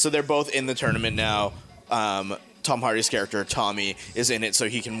realize. So they're both in the tournament now. Tom Hardy's character Tommy is in it so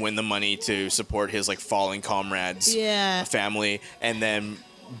he can win the money to support his like fallen comrades' Yeah. family, and then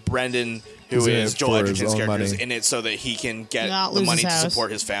Brendan, who He's in is it Joel for his Edgerton's own character, is money. in it so that he can get Not the lose money his to house.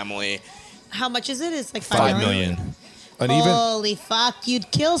 support his family. How much is it? It's like 5 million. And even Holy fuck,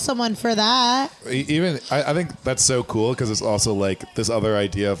 you'd kill someone for that. I think that's so cool because it's also like this other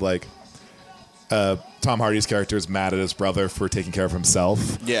idea of like Tom Hardy's character is mad at his brother for taking care of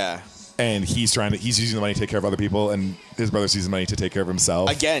himself, Yeah. and he's using the money to take care of other people, and his brother's using the money to take care of himself.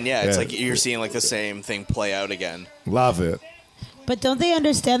 Again, yeah, it's like you're seeing like the same thing play out again. Love it. But don't they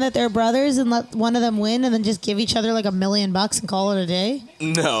understand that they're brothers and let one of them win and then just give each other like $1 million and call it a day?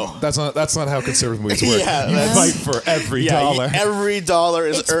 No. That's not how conservative movies work. Yeah, you that's- fight for every Yeah, dollar. every dollar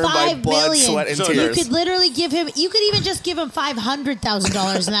is It's earned by $5 blood, million. sweat, and So tears. you could literally give him. You could even just give him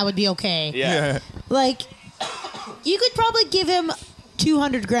 $500,000 and that would be okay. yeah. Like, you could probably give him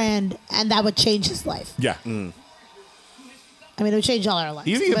 $200,000 and that would change his life. Yeah. I mean, it would change all our lives.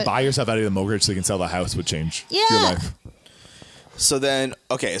 Even if you but- buy yourself out of the mortgage so you can sell the house would change your Yeah. life. So then,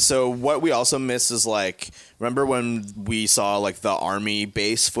 okay, so what we also miss is like, remember when we saw like the army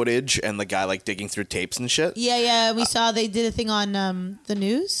base footage and the guy like digging through tapes and shit? Yeah. We saw they did a thing on the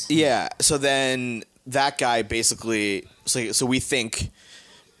news. Yeah. So then that guy basically, so we think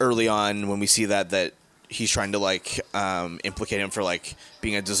early on when we see that he's trying to like implicate him for like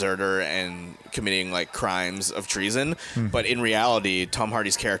being a deserter and committing like crimes of treason. But in reality, Tom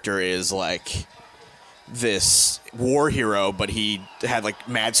Hardy's character is like this war hero, but he had like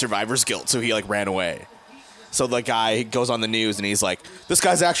mad survivor's guilt, so he like ran away. So the guy goes on the news and he's like, this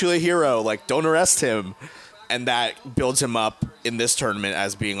guy's actually a hero, like don't arrest him. And that builds him up in this tournament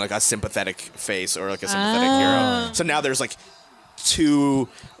as being like a sympathetic face or like a sympathetic hero. So now there's like two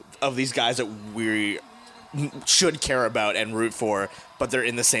of these guys that we should care about and root for, but they're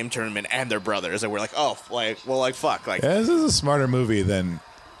in the same tournament and they're brothers, and we're like, oh, like, well, like, fuck, like, Yeah, this is a smarter movie than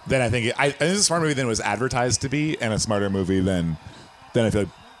I think. This is a smarter movie than it was advertised to be, and a smarter movie than I feel like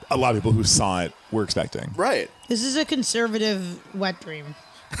a lot of people who saw it were expecting. right. This is a conservative wet dream.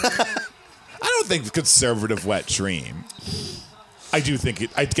 I don't think conservative wet dream. I do think it.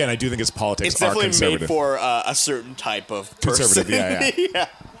 Again, I do think its politics It's are definitely conservative. made for a certain type of person. Conservative, yeah. Yeah.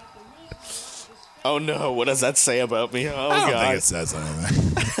 Oh no! What does that say about me? Oh I don't god! think it says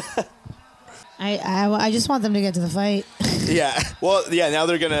anything. I just want them to get to the fight. Yeah. Well, yeah. Now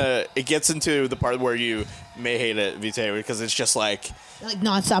they're gonna. It gets into the part where you may hate it, Vitae, because it's just like Like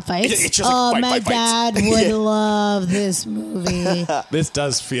nonstop fights. It's just like fight, my fight, fights. dad would Yeah. love this movie. This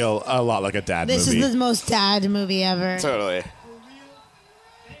does feel a lot like a dad This movie. is the most dad movie ever. totally.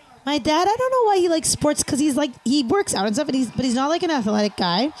 My dad, I don't know why he likes sports because he works out and stuff, but he's not like an athletic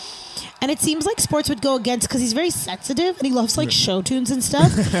guy. And it seems like sports would go against because he's very sensitive and he loves like show tunes and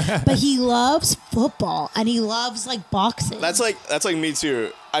stuff. But he loves football and he loves like boxing. That's like me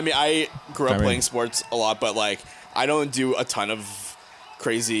too. I mean, I grew up playing sports a lot, but like I don't do a ton of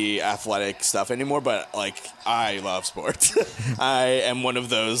crazy athletic stuff anymore. But like I love sports. I am one of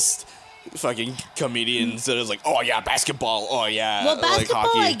those fucking comedians that is like, oh yeah, basketball. Oh yeah, Well, like basketball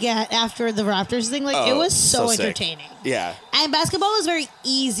hockey. I get after the Raptors thing. Like, it Oh, was so so sick. entertaining. Yeah. And basketball is very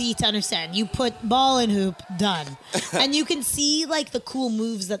easy to understand. You put ball in hoop, done. And you can see, like, the cool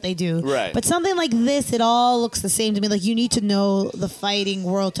moves that they do. Right. But something like this, it all looks the same to me. Like, you need to know the fighting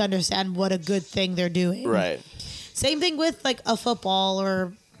world to understand what a good thing they're doing. Right. Same thing with, like, a football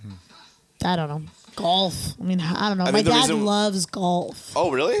or, I don't know, golf. I mean, I don't know. I My think the dad reason- loves golf.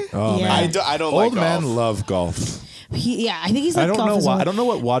 Oh really? Oh, Yeah. man. I don't like Old men golf. love golf. Yeah, I think he's like I don't golf know as why. well. I don't know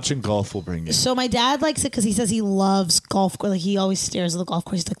what watching golf will bring you. So my dad likes it because he says he loves golf. Like, he always stares at the golf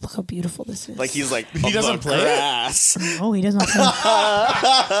course. He's like, look how beautiful this is. Like he's like He doesn't play it? grass. Oh, he does not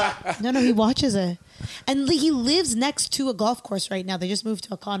play. No, he watches it. And he lives next to a golf course right now. They just moved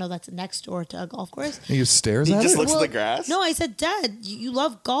to a condo that's next door to a golf course. He just stares He at just it. looks at the grass. No, I said, Dad, you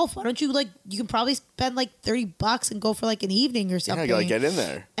love golf. Why don't you, like, you can probably spend like $30 and go for like an evening or Yeah, something. I gotta get in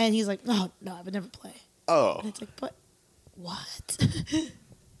there. And he's like, no, I would never play. Oh, And it's like, but what?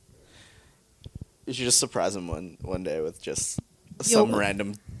 you should just surprise him one day with just some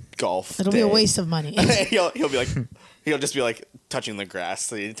random golf. It'll be a day. waste of money. he'll be like, he'll just be like touching the grass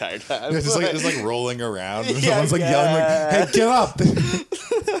the entire time. Yeah, just like rolling around. And Yeah, someone's like yelling, like, "Hey, get up!"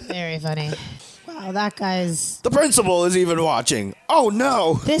 Very funny. Wow, that guy's. the principal is even watching. Oh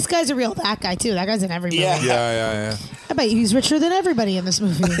no! This guy's a real that guy too. That guy's in every movie. Yeah. yeah. I bet he's richer than everybody in this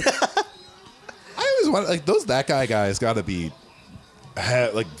movie. I always want like that guys got to be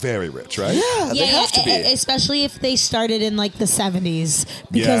like very rich, right? Yeah, they have to be. Especially if they started in like the 70s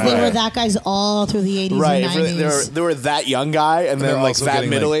because Yeah. they were Right. that guys all through the 80s Right, and if 90s. they were that young guy, and they're then like also that getting,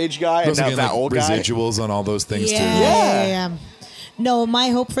 middle aged guy, and also now getting, that like, old guy. residuals on all those things too. Yeah. No, my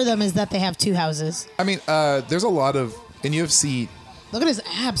hope for them is that they have two houses. I mean, there's a lot of in UFC. Look at his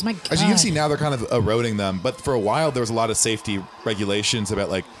abs, my God. Actually, UFC now they're kind of eroding them, but for a while there was a lot of safety regulations about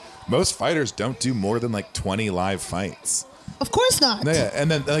like most fighters don't do more than like 20 live fights. Of course not. Yeah,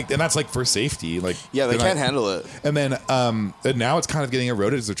 and then like and that's like for safety. Like Yeah, they they're can't not- handle it. And then and now it's kind of getting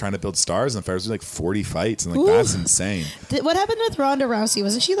eroded as they're trying to build stars, and fighters do like 40 fights, and like Ooh. that's insane. What happened with Ronda Rousey?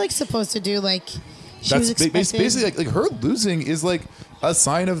 Wasn't she like supposed to do like? She was That's expected. basically like her losing is like a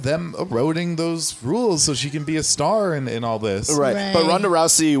sign of them eroding those rules, so she can be a star in all this. Right. Right. But Ronda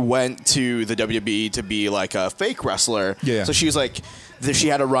Rousey went to the WWE to be like a fake wrestler. Yeah. So she was like, she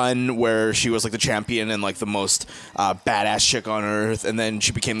had a run where she was like the champion and like the most badass chick on earth, and then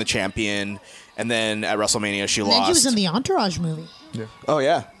she became the champion, and then at WrestleMania she And lost. then she was in the Entourage movie. Oh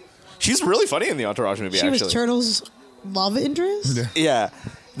yeah, she's really funny in the Entourage movie. She actually, was Turtle's love interest. Yeah. yeah.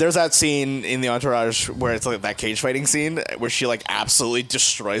 There's that scene in the Entourage where it's like that cage fighting scene where she like absolutely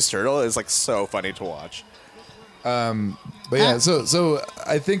destroys Turtle. It's like so funny to watch. But yeah, so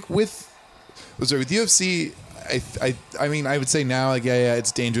I think with UFC, I mean I would say now like yeah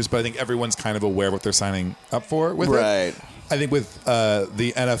it's dangerous, but I think everyone's kind of aware of what they're signing up for with it. Right. I think with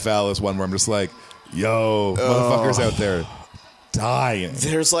the NFL is one where I'm just like, yo, motherfuckers out there dying.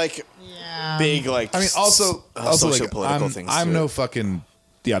 There's like Yeah. big like. I mean, also social like, political things. I'm to no it. fucking.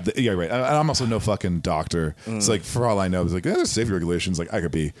 Yeah, yeah, right. I'm also no fucking doctor. It's like for all I know, it's like there's safety regulations. Like I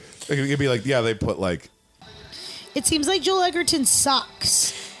could be, it could be like yeah, they put like It seems like Joel Egerton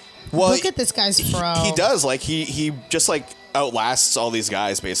sucks. Well, Look at this guy's fro. He does like he just like outlasts all these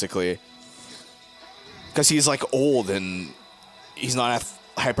guys basically because he's like old and he's not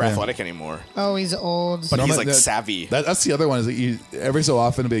hyper athletic anymore. Oh, he's old. But No, he's that- like that- savvy. That's the other one is that you every so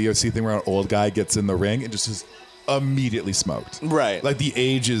often it'll be a UFC thing where an old guy gets in the ring and just is immediately smoked. Right. Like the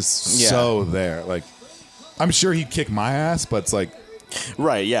age is Yeah. so there. Like I'm sure he'd kick my ass, but it's like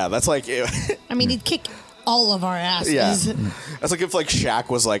Right. Yeah. That's like. I mean, he'd kick all of our asses. Yeah. That's like if like Shaq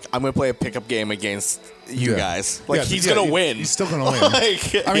was like, I'm gonna play a pickup game against you Yeah. guys. Like Yeah, he's yeah, gonna win. He's still gonna win.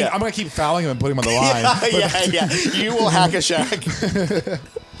 Like, I mean, yeah. I'm gonna keep fouling him and putting him on the line. yeah. You will hack a Shaq.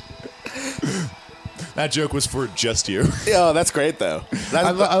 That joke was for just you. Oh, that's great though. I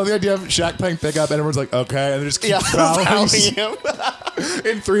That's, love the idea of Shaq playing pickup, and everyone's like, okay, and they just keep yeah, fouling fouling him him.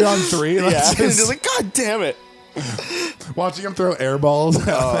 in 3-on-3. Like, Yeah, just and just like, God damn it. watching him throw air balls.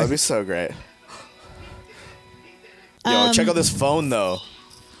 Oh, that'd be so great. Yo, check out this phone though.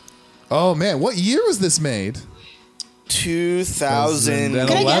 Oh man, what year was this made? 2000. Can I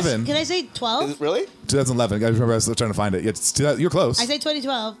guess? 11. Can I say 12? Really? 2011. I remember I was trying to find it. It's you're close. I say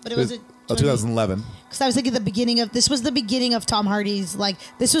 2012, but it was 2011. because I was thinking the beginning of this was the beginning of Tom Hardy's like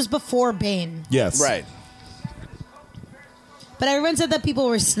this was before Bane. Yes. Right. But everyone said that people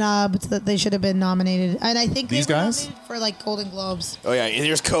were snubbed that they should have been nominated, and I think These they were guys? nominated for like Golden Globes. Oh yeah, and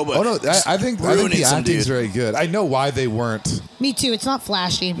here's Koba. Oh no, I think ruining the some acting's dude. very good. I know why they weren't, Me too. It's not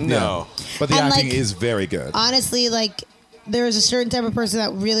flashy. No. but the And, acting like, is very good. Honestly, like there is a certain type of person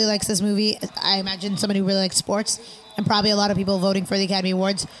that really likes this movie. I imagine somebody who really likes sports, and probably a lot of people voting for the Academy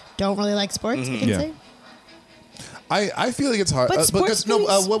Awards don't really like sports. I can Yeah. say. I feel like it's hard. But sports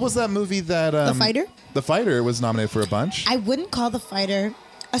movies- what was that movie that The Fighter? The Fighter was nominated for a bunch. I wouldn't call The Fighter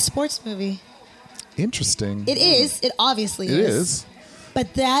a sports movie. Interesting. It is. It obviously It is.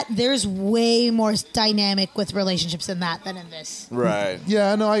 But there's way more dynamic with relationships in that than in this. Right.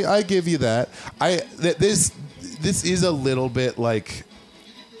 Yeah, no, I give you that. This is a little bit like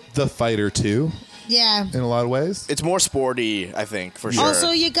The Fighter 2 Yeah. in a lot of ways. It's more sporty, I think, for sure.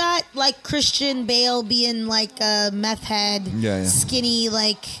 Also, you got like Christian Bale being like a meth head, Yeah. skinny,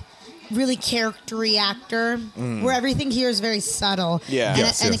 like really charactery actor, where everything here is very subtle. Yeah. And,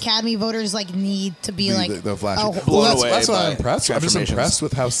 Yes, and yes. Academy voters like need to be like, the flashy. oh, Blown that's, away that's why by I'm impressed. I'm just transformations. impressed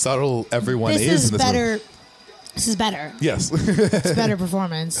with how subtle everyone this is is in this better. movie. This is better. Yes. It's better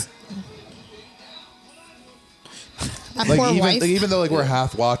performance. That like poor even wife. like, even though like we're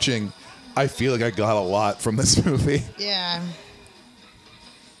half watching, I feel like I got a lot from this movie. yeah.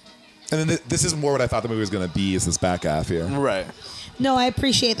 And then this is more what I thought the movie was going to be. Is this back half here? Right. No, I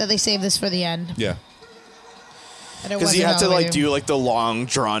appreciate that they saved this for the end. Yeah. Because you have to like do like the long,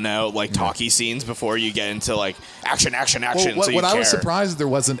 drawn out like talky scenes before you get into like action. Well, So you what I was care. surprised there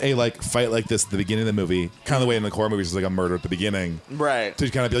wasn't a like fight like this at the beginning of the movie, kind of the way in the horror movies is like a murder at the beginning, Right. to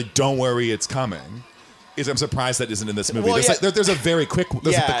kind of be like, don't worry, it's coming. I'm surprised that isn't in this movie. Well, there's, yeah. like, there's a very quick,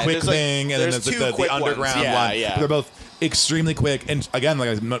 there's Yeah, like the quick there's, like- thing, and then there's there's two the quick ones. underground Yeah, one. yeah. They're both extremely quick, and again,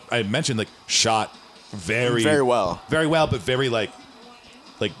 like I mentioned, like shot very well. but very like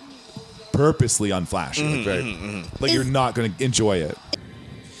purposely unflashy. Like, very, like you're not going to enjoy it.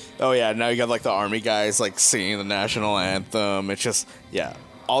 Oh yeah, now you got like the army guys like singing the national anthem. It's just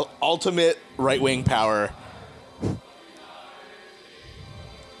ultimate right wing power.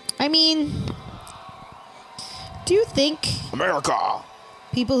 I mean, do you think America.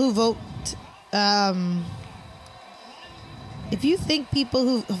 people who vote, if you think people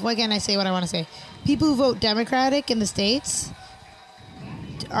who, why can't I say what I want to say? People who vote Democratic in the States,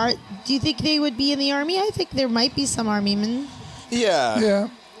 do you think they would be in the army? I think there might be some army men. Yeah. Yeah.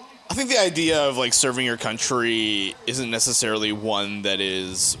 I think the idea of like serving your country isn't necessarily one that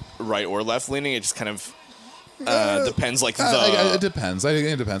is right or left leaning. It just kind of depends, like it depends. I think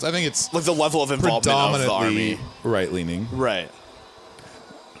it depends. I think it's like the level of involvement of the predominantly army. right leaning. Right.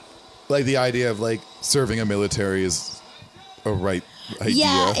 Like the idea of like serving a military is a right idea.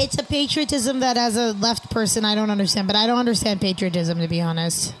 Yeah, it's a patriotism that as a left person I don't understand, but I don't understand patriotism, to be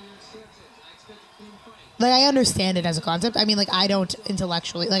honest. Like, I understand it as a concept. I mean, like, I don't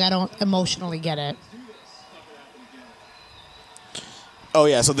intellectually, like, I don't emotionally get it. Oh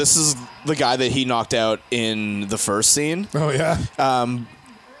yeah, so this is the guy that he knocked out in the first scene, Oh yeah.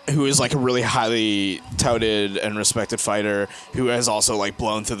 who is like a really highly touted and respected fighter who has also like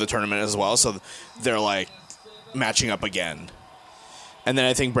blown through the tournament as well. So they're like matching up again. And then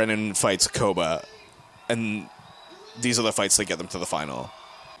I think Brendan fights Koba, and these are the fights that get them to the final.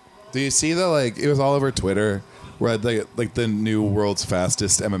 Do you see the like? It was all over Twitter where like the new world's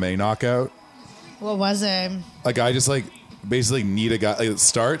fastest MMA knockout. What was it? A guy just like basically need a guy. Like, it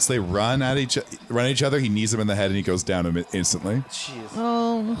starts, they run at each other. He knees him in the head and he goes down instantly.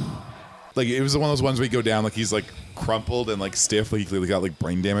 Oh, Like it was one of those ones where you go down like he's like crumpled and like stiff, like he clearly got like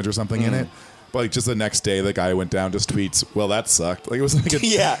brain damage or something in it. But like just the next day, the guy went down, just tweets, "Well, that sucked." Like it was like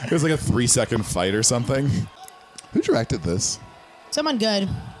Yeah. it was like a 3-second fight or something. Who directed this? someone good.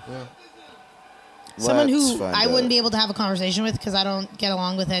 Someone Let's who find I out. wouldn't be able to have a conversation with because I don't get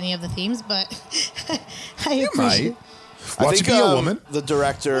along with any of the themes, but I You appreciate might. Watch it be a woman. The I hope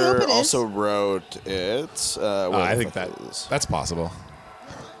director it is. also wrote it. I think that's possible.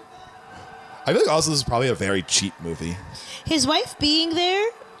 I feel like also this is probably a very cheap movie. his wife being there.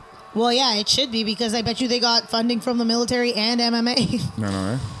 Well, yeah, it should be because I bet you they got funding from the military and MMA.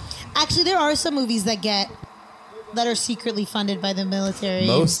 No. Actually, there are some movies that are secretly funded by the military.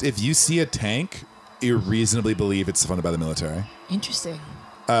 Most, if you see a tank, you reasonably believe it's funded by the military. Interesting.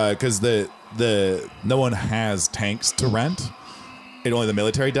 Because no one has tanks to rent. It only the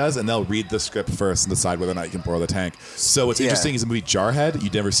military does, and they'll read the script first and decide whether or not you can borrow the tank. So what's interesting is the movie Jarhead,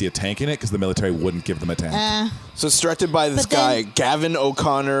 you never see a tank in it because the military wouldn't give them a tank. So it's directed by this But then- guy, Gavin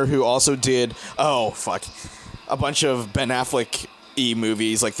O'Connor, who also did a bunch of Ben Affleck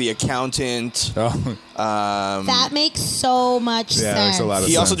movies like The Accountant. Oh, That makes so much sense. that makes a lot of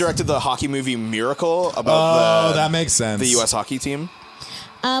He also sense. directed the hockey movie Miracle about that makes sense. the U.S. hockey team.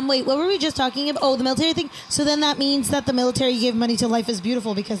 Wait, what were we just talking about? Oh, the military thing. So then that means that the military gave money to Life is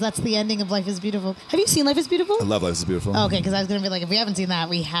Beautiful because that's the ending of Life is Beautiful. Have you seen Life is Beautiful? I love Life is Beautiful. Okay, because I was going to be like, if we haven't seen that,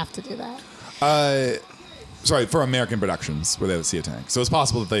 we have to do that. sorry, for American productions where they would see a tank. So it's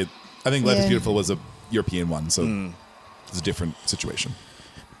possible that they. I think Life is Yeah. Beautiful was a European one, so it's a different situation.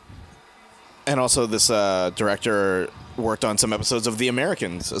 And also, this director worked on some episodes of The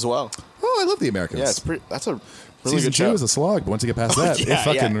Americans as well. Oh, I love The Americans. Yeah, it's pretty. That's a really Season good show. 2 is a slog, but once you get past that, it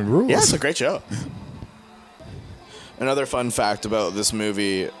fucking rules. Yeah, it's a great show. Another fun fact about this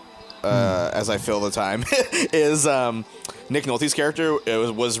movie, as I fill the time, is Nick Nolte's character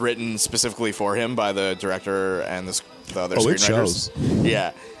was written specifically for him by the director and the other Oh, it screenwriters.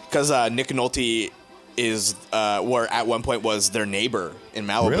 Yeah, because Nick Nolte is where at one point was their neighbor in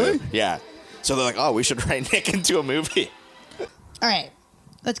Malibu. Really? Yeah. So they're like, oh, we should write Nick into a movie. All right,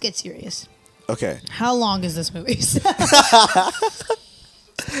 let's get serious. Okay. How long is this movie?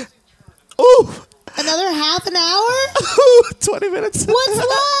 Ooh, Another half an hour? 20 minutes. What's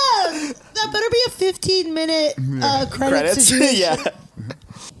left? That better be a 15-minute credit situation. Yeah.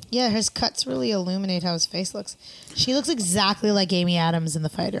 Yeah, his cuts really illuminate how his face looks. She looks exactly like Amy Adams in The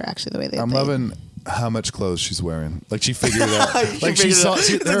Fighter, actually, the way they I'm played. loving how much clothes she's wearing. Like she figured it out. She Like figured it out.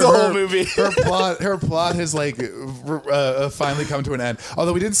 she, The whole movie. Her plot has like finally come to an end.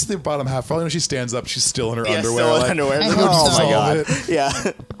 Although we didn't see the bottom half. Probably when she stands up, she's still in her Yeah, underwear. still in like, underwear. I look, hope oh so. my god.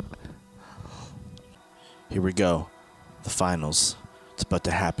 Yeah. Here we go. The finals. It's about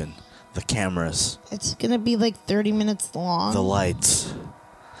to happen. The cameras. It's going to be like 30 minutes long. The lights.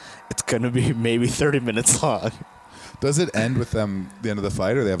 It's going to be maybe 30 minutes long. Does it end with them the end of the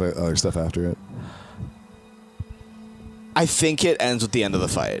fight, or they have other stuff after it? I think it ends with the end of the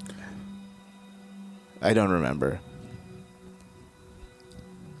fight. I don't remember.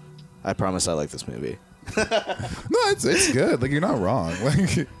 I promise I like this movie. No, it's good. Like you're not wrong.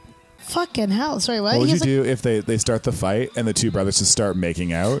 Like Fucking hell. Sorry, what? What would He you has, do if they start the fight and the two brothers just start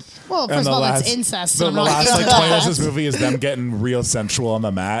making out? Well, And first the of all, that's incest, so The, I'm the not last into like 20 minutes that. of this movie is them getting real sensual on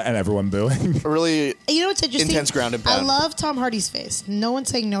the mat and everyone booing. Really You know what's interesting? intense ground and I pound. love Tom Hardy's face. No one's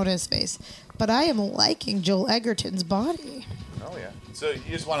saying no to his face. But I am liking Joel Egerton's body. Oh yeah. So you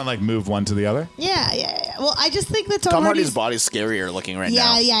just want to like move one to the other? Yeah. Well, I just think that Tom Hardy's body's scarier looking right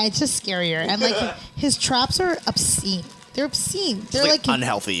now. Yeah, it's just scarier. And like his traps are obscene. They're obscene. They're It's like like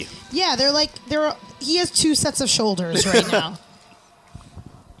unhealthy. yeah, he has two sets of shoulders right now.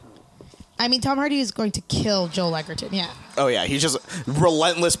 I mean, Tom Hardy is going to kill Joel Egerton. Yeah, Oh yeah, he's just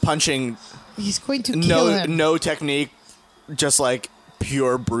relentless punching. he's going to kill him. No technique, just like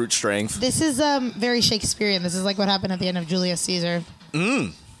pure brute strength. This is very Shakespearean. This is like what happened at the end of Julius Caesar.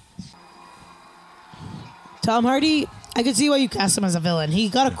 Tom Hardy, I could see why you cast him as a villain. He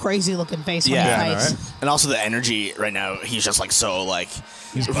got a crazy looking face when Yeah, I he know, fights. right? And also the energy right now, he's just like so like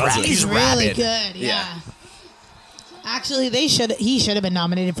He's rabid. He's really rabid. good. Yeah. Actually, he should have been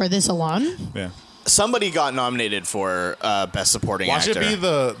nominated for this alone. Yeah. Somebody got nominated for best supporting Watch actor. it be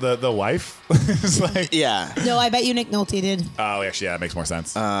the wife. It's like, Yeah. No, I bet you Nick Nolte did. oh, actually, yeah, that makes more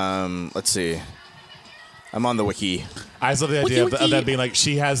sense. Let's see. I'm on the wiki. I just love the idea of wiki. that being like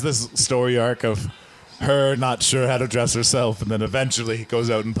she has this story arc of her not sure how to dress herself, and then eventually goes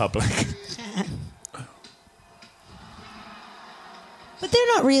out in public. But they're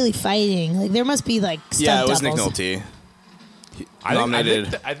not really fighting. Like there must be like stunt Yeah, it was Nick doubles. Nolte.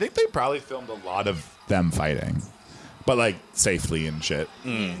 I think they probably filmed a lot of them fighting, but like safely and shit.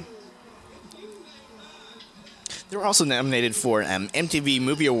 They were also nominated for MTV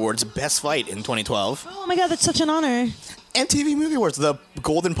Movie Awards Best Fight in 2012. Oh my god, that's such an honor. MTV Movie Awards, the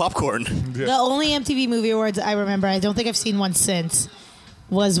golden popcorn. The only MTV Movie Awards I remember, I don't think I've seen one since,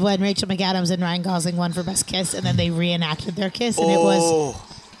 was when Rachel McAdams and Ryan Gosling won for Best Kiss, and then they reenacted their kiss, and it was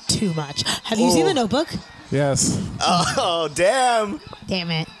too much. Have you seen The Notebook? Yes. Oh, damn.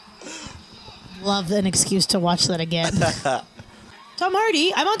 Damn it. Love an excuse to watch that again. Tom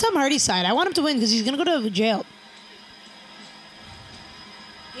Hardy. I'm on Tom Hardy's side. I want him to win because he's going to go to jail.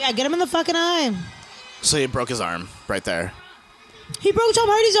 Yeah, get him in the fucking eye. So he broke his arm right there. He broke Tom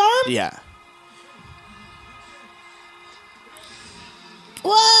Hardy's arm? Yeah.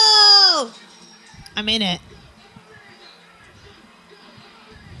 Whoa! I'm in it.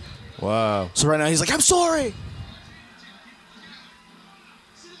 Wow. So right now he's like, I'm sorry.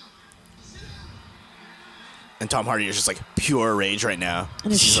 And Tom Hardy is just like pure rage right now.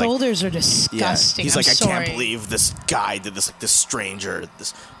 And his He's like- shoulders are Yeah. disgusting. He's I'm like, sorry. I can't believe this guy did this, like this stranger,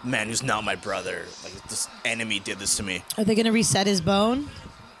 this man who's not my brother, like this enemy did this to me. Are they going to reset his bone?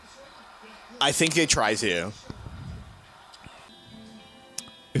 I think they try to.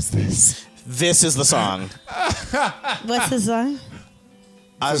 Is this? This is the song. What's the song?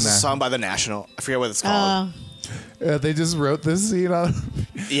 A song by The National. I forget what it's called. They just wrote this scene on.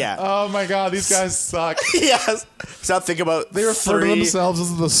 Yeah. Oh my god, these guys suck. Yes. So think about They refer to themselves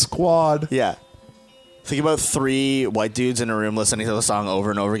as the Squad. Yeah. Think about 3 white dudes in a room listening to the song over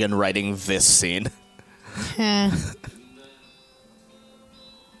and over again, writing this scene. The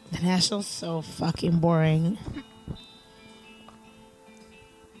National's so fucking boring.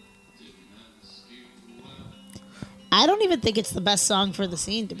 I don't even think it's the best song for the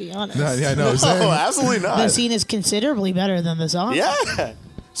scene, to be honest. No, yeah, no, Oh, absolutely not. The scene is considerably better than the song. Yeah.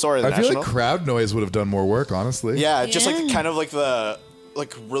 Sorry, the I feel National. like crowd noise would have done more work, honestly. Yeah, just like Yeah. kind of like the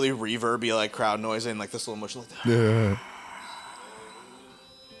like really reverby like crowd noise and like the slow motion. Like that. Yeah.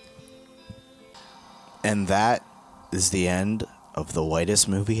 And that is the end of the whitest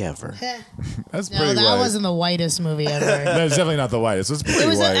movie ever. That's No, pretty that white. wasn't the whitest movie ever. That's definitely not the whitest. It's pretty It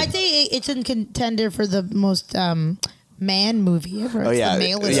was. white. I'd say it's in contender for the most man movie ever. Oh It's yeah, the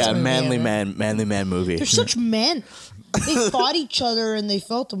malest yeah, movie manly ever. man movie. They're such men. They fought each other and they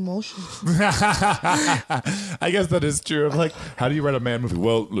felt emotion. I guess that is true. Of like, how do you write a man movie?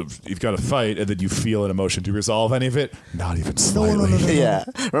 Well, look, you've got to fight, and then you feel an emotion. Do you resolve any of it? Not even slightly. Yeah.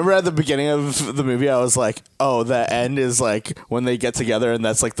 Remember at the beginning of the movie, I was like, "Oh, the end is like when they get together, and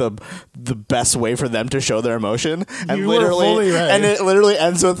that's like the best way for them to show their emotion." And You were fully right. and it literally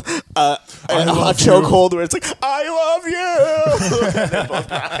ends with a hot love chokehold where it's like, "I love you," and they both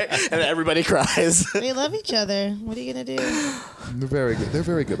cry, and everybody cries. They love each other. What are you gonna do? They're very good. They're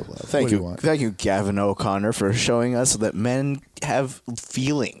very good at love. Thank what do you, you want? thank you, Gavin O'Connor, for showing us that men have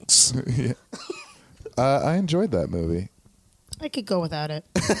feelings. I enjoyed that movie. I could go without it.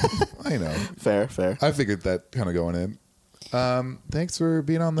 I know. Fair. I figured that kind of going in. Thanks for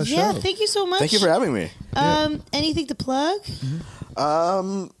being on the Yeah, show. thank you so much. Thank you for having me. Anything to plug?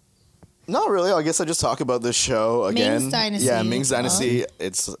 Not really. I guess I just talk about this show again. Ming's Dynasty. Yeah, Ming's Dynasty.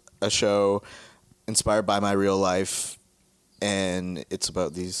 It's a show inspired by my real life, and it's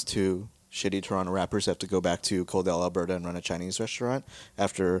about these 2 shitty Toronto rappers who have to go back to Coldell, Alberta, and run a Chinese restaurant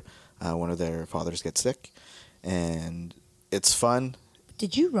after one of their fathers gets sick, and it's fun.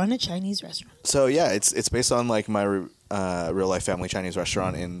 Did you run a Chinese restaurant? So yeah, it's based on like my real life family Chinese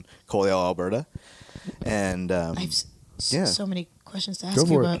restaurant in Coldell, Alberta, and I have yeah. so many questions to ask Go you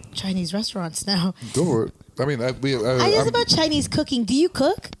for about Chinese restaurants now. Go for it. I mean, I guess about Chinese cooking. Do you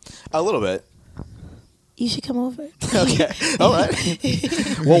cook? a little bit. You should come over. Okay, all right.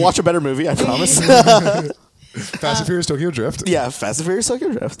 We'll watch a better movie, I promise. Fast and Furious Tokyo Drift. Yeah, Fast and Furious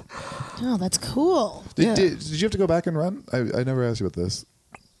Tokyo Drift. Oh, that's cool. Did you have to go back and run? I never asked you about this.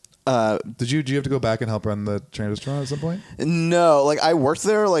 Did you have to go back and help run the Chinese restaurant at some point? No, like I worked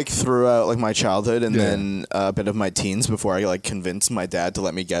there like throughout like my childhood and Yeah. then a bit of my teens before I like convinced my dad to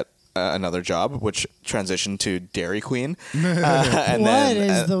let me get another job, which transitioned to Dairy Queen. And What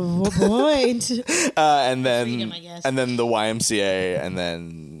is the point? and then Freedom, I guess. and then the YMCA, and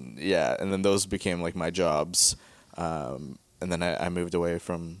then and then those became like my jobs. And then I moved away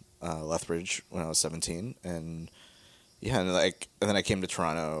from Lethbridge when I was 17, and then I came to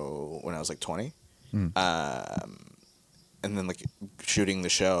Toronto when I was like 20. And then like shooting the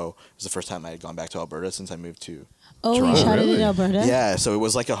show was the first time I had gone back to Alberta since I moved to. Oh, you Toronto. shot it in Really? Alberta? Yeah, so it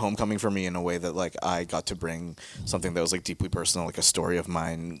was like a homecoming for me in a way that like I got to bring something that was like deeply personal, like a story of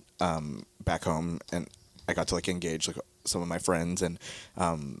mine back home, and I got to like engage like some of my friends and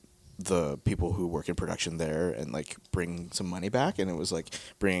the people who work in production there, and like bring some money back, and it was like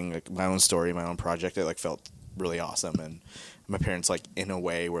bringing like my own story, my own project. It like felt really awesome, and my parents like in a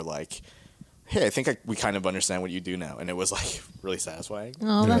way were like, "Hey, I think we kind of understand what you do now," and it was like really satisfying.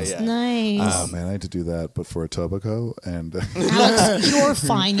 Oh, that's Yeah. nice. Oh man, I had to do that, but for a tobacco, and Alex, you're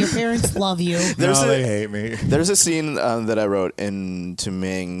fine. Your parents love you. There's no, a- they hate me. There's a scene that I wrote into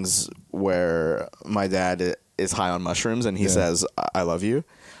Ming's where my dad is high on mushrooms and he says, "I love you,"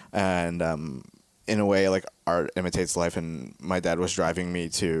 and in a way, like art imitates life. And my dad was driving me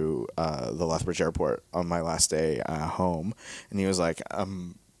to the Lethbridge Airport on my last day home, and he was like,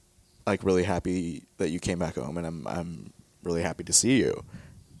 "I'm like really happy that you came back home, and I'm really happy to see you,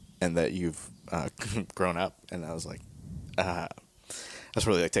 and that you've grown up." And I was like, I was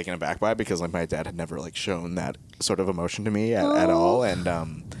really like taken aback by it because like my dad had never like shown that sort of emotion to me at all, and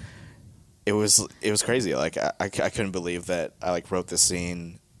it was crazy. Like I couldn't believe that I like wrote this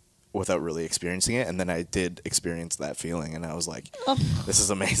scene without really experiencing it, and then I did experience that feeling, and I was like, "This is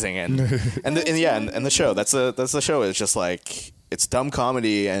amazing!" And the show that's the show. It's just like it's dumb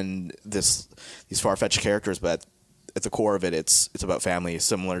comedy and these far-fetched characters, but at the core of it, it's about family,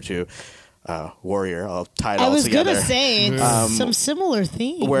 similar to Warrior. I'll tie it I all was together. gonna say it's some similar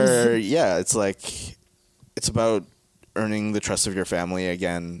themes. Where it's like it's about earning the trust of your family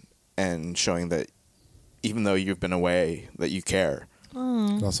again and showing that even though you've been away, that you care.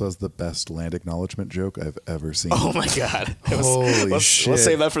 It also has the best land acknowledgement joke I've ever seen. Oh my god! Holy shit. Let's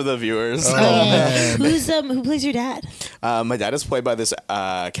save that for the viewers. Oh, man. Who plays your dad? My dad is played by this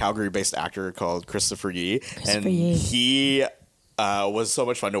Calgary-based actor called Christopher Yee, and Yee. he was so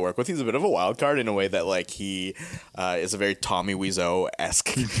much fun to work with. He's a bit of a wild card in a way that like he is a very Tommy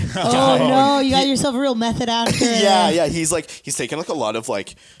Wiseau-esque. Oh no, you got yourself a real method actor. yeah. He's taken like a lot of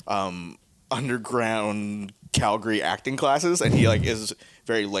like underground Calgary acting classes, and he like is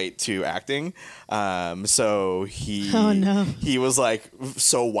very late to acting. So he he was like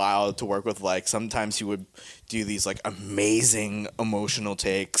so wild to work with. Like sometimes he would do these like amazing emotional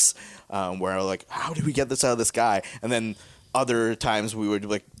takes where like, how did we get this out of this guy? And then other times we would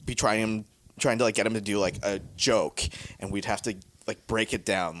like be trying to like get him to do like a joke, and we'd have to like break it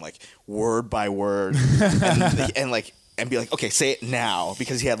down like word by word and be like, okay, say it now,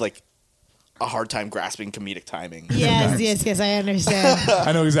 because he had like a hard time grasping comedic timing. Yes, I understand.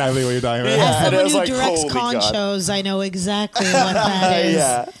 I know exactly what you're talking about. As and it someone was who like, directs holy con God. shows, I know exactly what that is.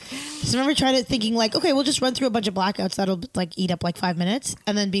 Yeah. Just remember thinking like, okay, we'll just run through a bunch of blackouts that'll like eat up like 5 minutes,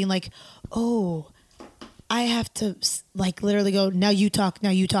 and then being like, oh, I have to like literally go, now you talk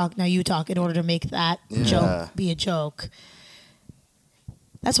in order to make that joke be a joke.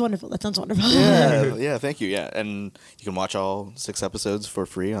 That's wonderful. That sounds wonderful. Yeah, thank you. Yeah, and you can watch all 6 episodes for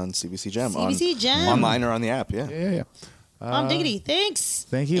free on CBC Gem. CBC Gem. Online or on the app, yeah. Yeah. Tom Diggity, thanks.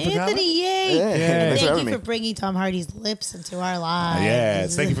 Thank you for coming. Anthony, yay. Yeah, thanks for Thank having you me. for bringing Tom Hardy's lips into our lives.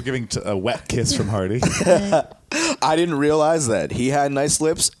 Yes. Thank you for giving a wet kiss from Hardy. I didn't realize that he had nice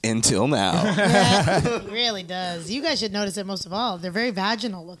lips until now. Yeah, he really does. You guys should notice it most of all. They're very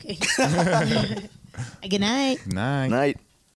vaginal looking. Good night. Night. Night.